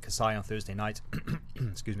the Kasai on Thursday night.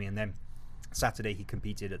 Excuse me. And then Saturday he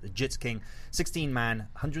competed at the Jits King, 16-man,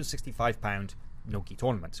 165-pound Nogi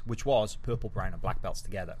tournament, which was purple, brown, and black belts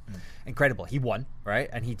together. Incredible. He won, right?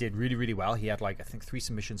 And he did really, really well. He had like, I think 3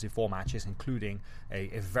 submissions in 4 matches, including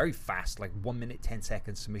a very fast, like 1 minute, 10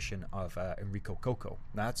 second submission of Enrico Coco.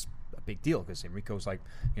 Now, that's a big deal because Enrico's like,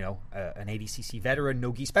 you know, an ADCC veteran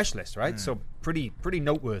Nogi specialist, right? So pretty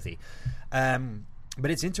noteworthy. But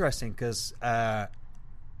it's interesting because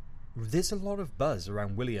there's a lot of buzz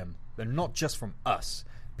around William, and not just from us.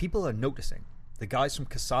 People are noticing. The guys from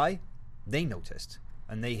Kasai, they noticed,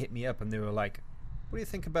 and they hit me up and they were like, what do you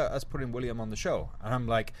think about us putting William on the show? And I'm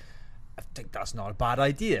like, I think that's not a bad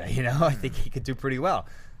idea, you know. I think he could do pretty well.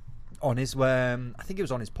 On his I think it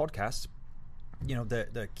was on his podcast, you know,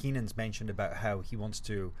 the Keenan's mentioned about how he wants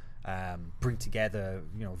to bring together,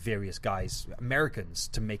 you know, various guys, Americans,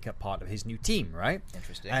 to make up part of his new team, right?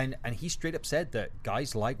 Interesting. And he straight up said that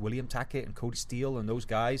guys like William Tackett and Cody Steele and those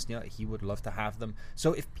guys, you know, he would love to have them.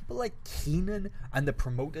 So if people like Keenan and the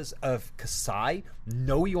promoters of Kasai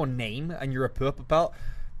know your name and you're a purple belt,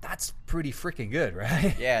 that's pretty freaking good,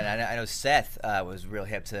 right? Yeah, and I know Seth was real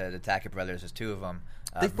hip to the Tackett brothers. There's 2 of them.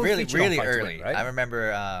 They've both really featured on Fight to early. Win, right? I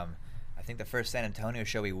remember. I think the first San Antonio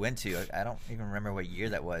show we went to, I don't even remember what year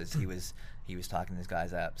that was. He was talking these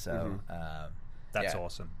guys up. So that's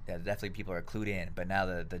awesome. Yeah, definitely people are clued in. But now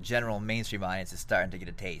the general mainstream audience is starting to get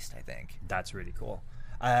a taste, I think. That's really cool.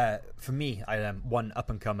 For me, I am one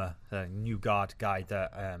up-and-comer, new guard guy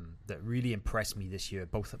that really impressed me this year,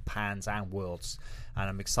 both at Pans and Worlds, and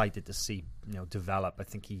I'm excited to see, you know, develop. I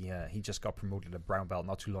think he just got promoted to brown belt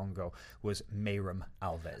not too long ago. Was Mayram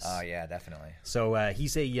Alves? Oh yeah, definitely. So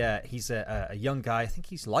he's a young guy. I think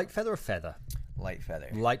he's light feather or feather. Light feather.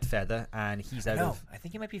 Light feather, and he's out of. I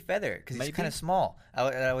think he might be feather because he's kind of small.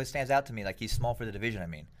 It always stands out to me, like he's small for the division. I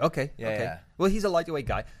mean. Okay. Yeah, okay. yeah. Well, he's a lightweight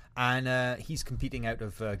guy, and he's competing out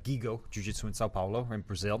of Gigo Jiu-Jitsu in Sao Paulo in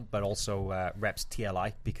Brazil, but also reps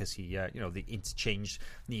TLI because he, you know, they interchange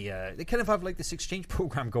they kind of have like this exchange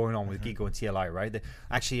program going on with Gigo and TLI, right?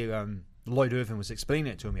 Actually, Lloyd Irvin was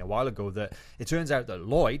explaining it to me a while ago that it turns out that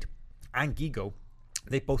Lloyd and Gigo,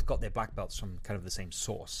 they both got their black belts from kind of the same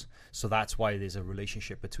source. So that's why there's a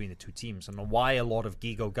relationship between the 2 teams, and why a lot of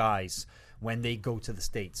Gigo guys, when they go to the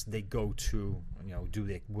States, they go to, you know, do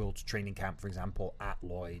their world training camp, for example, at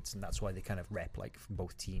Lloyd's, and that's why they kind of rep like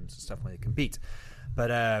both teams and stuff when they compete. But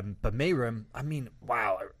Mayram, I mean,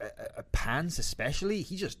 wow, Pans especially,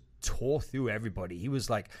 he just tore through everybody. He was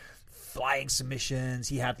like flying submissions.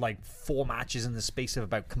 He had like 4 matches in the space of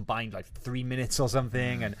about combined like 3 minutes or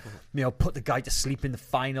something, and, you know, put the guy to sleep in the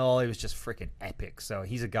final. It was just freaking epic. So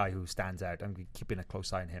he's a guy who stands out. I'm keeping a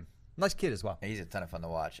close eye on him. Nice kid as well. Yeah, he's a ton of fun to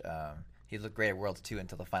watch. He looked great at Worlds 2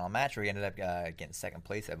 until the final match, where he ended up getting 2nd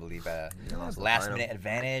place, I believe. Last minute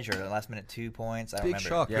advantage or last minute 2 points. I don't remember.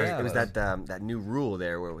 Shock. Yeah, it was that new rule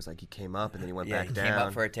there where it was like he came up and then he went back down. He came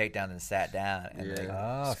up for a takedown and sat down. And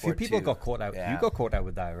a few people got caught out. Yeah. You got caught out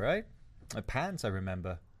with that, right? At Pans, I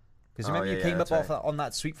remember. Because remember you came up off on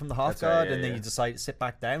that sweep from the half guard, and then you decided to sit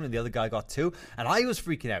back down, and the other guy got 2. And I was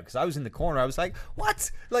freaking out because I was in the corner. I was like, what?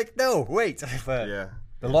 Like, no, wait.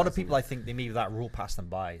 A lot of people, I think, they maybe that rule passed them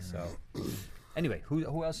by. So, anyway,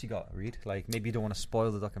 who else you got, Reed? Like, maybe you don't want to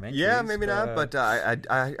spoil the documentary. Yeah, maybe not. But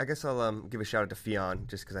I guess I'll give a shout out to Fionn,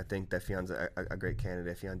 just because I think that Fionn's a great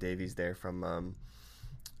candidate. Fionn Davies there from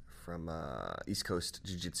East Coast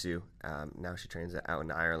Jiu-Jitsu. Now she trains out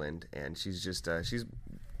in Ireland, and she's just she's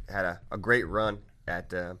had a great run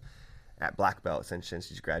at black belt since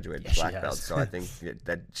she's graduated black belt. So I think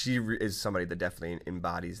that she is somebody that definitely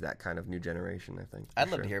embodies that kind of new generation, I think.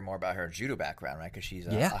 I'd love to hear more about her judo background, right? Because she's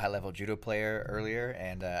a high-level judo player earlier,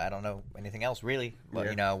 and I don't know anything else really. But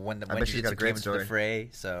you know, when jiu-jitsu came into the fray,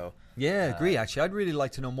 so yeah, agree. Actually, I'd really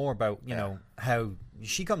like to know more about know how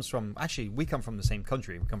she comes from. Actually, we come from the same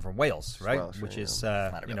country. We come from Wales, right? Which is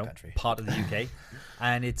part of the UK,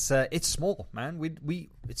 and it's small, man. We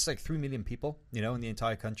it's like 3 million people, you know, in the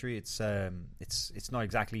entire country. It's not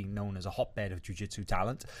exactly known as a hotbed of jiu-jitsu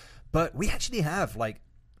talent, but we actually have like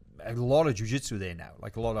a lot of jiu-jitsu there now,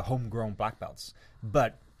 like a lot of homegrown black belts.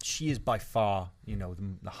 But she is by far, you know,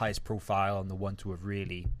 the highest profile and the one to have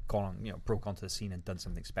really gone on, you know, broke onto the scene and done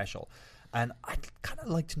something special. And I'd kind of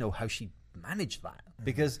like to know how she managed that,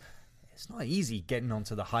 because it's not easy getting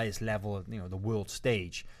onto the highest level of, you know, the world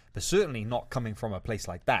stage, but certainly not coming from a place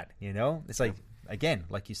like that, you know? It's like, again,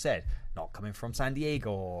 like you said, not coming from San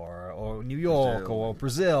Diego or New York or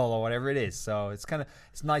Brazil or whatever it is. So it's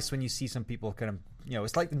nice when you see some people kind of, you know,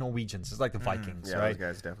 it's like the Norwegians, it's like the Vikings, right? Those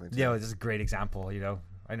guys definitely. You know, this is a great example, you know.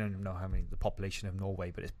 I don't even know how many the population of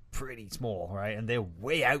Norway, but it's pretty small, right? And they're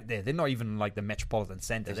way out there. They're not even like the metropolitan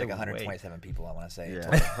center. There's like 127 people, I want to say. Yeah,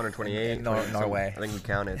 128 in Norway. I think we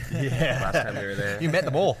counted. Yeah. Last time they were there. You met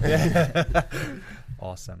them all.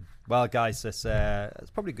 Awesome. Well, guys, it's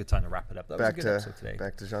probably a good time to wrap it up. That was a good episode today.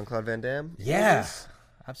 Back to Jean-Claude Van Damme. Yeah,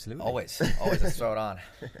 absolutely. Always let's throw it on.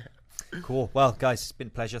 Cool. Well, guys, it's been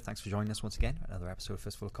a pleasure. Thanks for joining us once again. Another episode of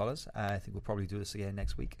Fistful of Colours. I think we'll probably do this again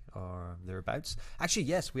next week or thereabouts. Actually,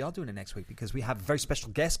 yes, we are doing it next week because we have a very special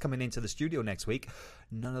guest coming into the studio next week.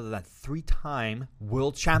 None other than 3-time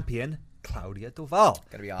world champion Claudia Doval.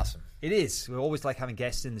 Gonna be awesome. It is. We always like having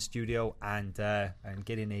guests in the studio and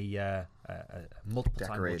getting a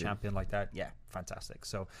multiple-time world champion like that. Yeah, fantastic.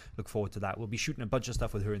 So look forward to that. We'll be shooting a bunch of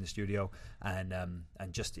stuff with her in the studio and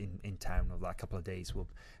just in town over that couple of days. We'll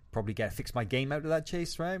probably fix my game out of that,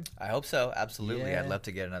 Chase, right? I hope so. Absolutely. Yeah. I'd love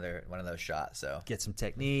to get another one of those shots. So get some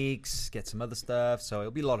techniques, get some other stuff. So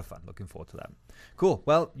it'll be a lot of fun. Looking forward to that. Cool.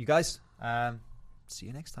 Well, you guys, see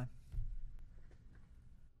you next time.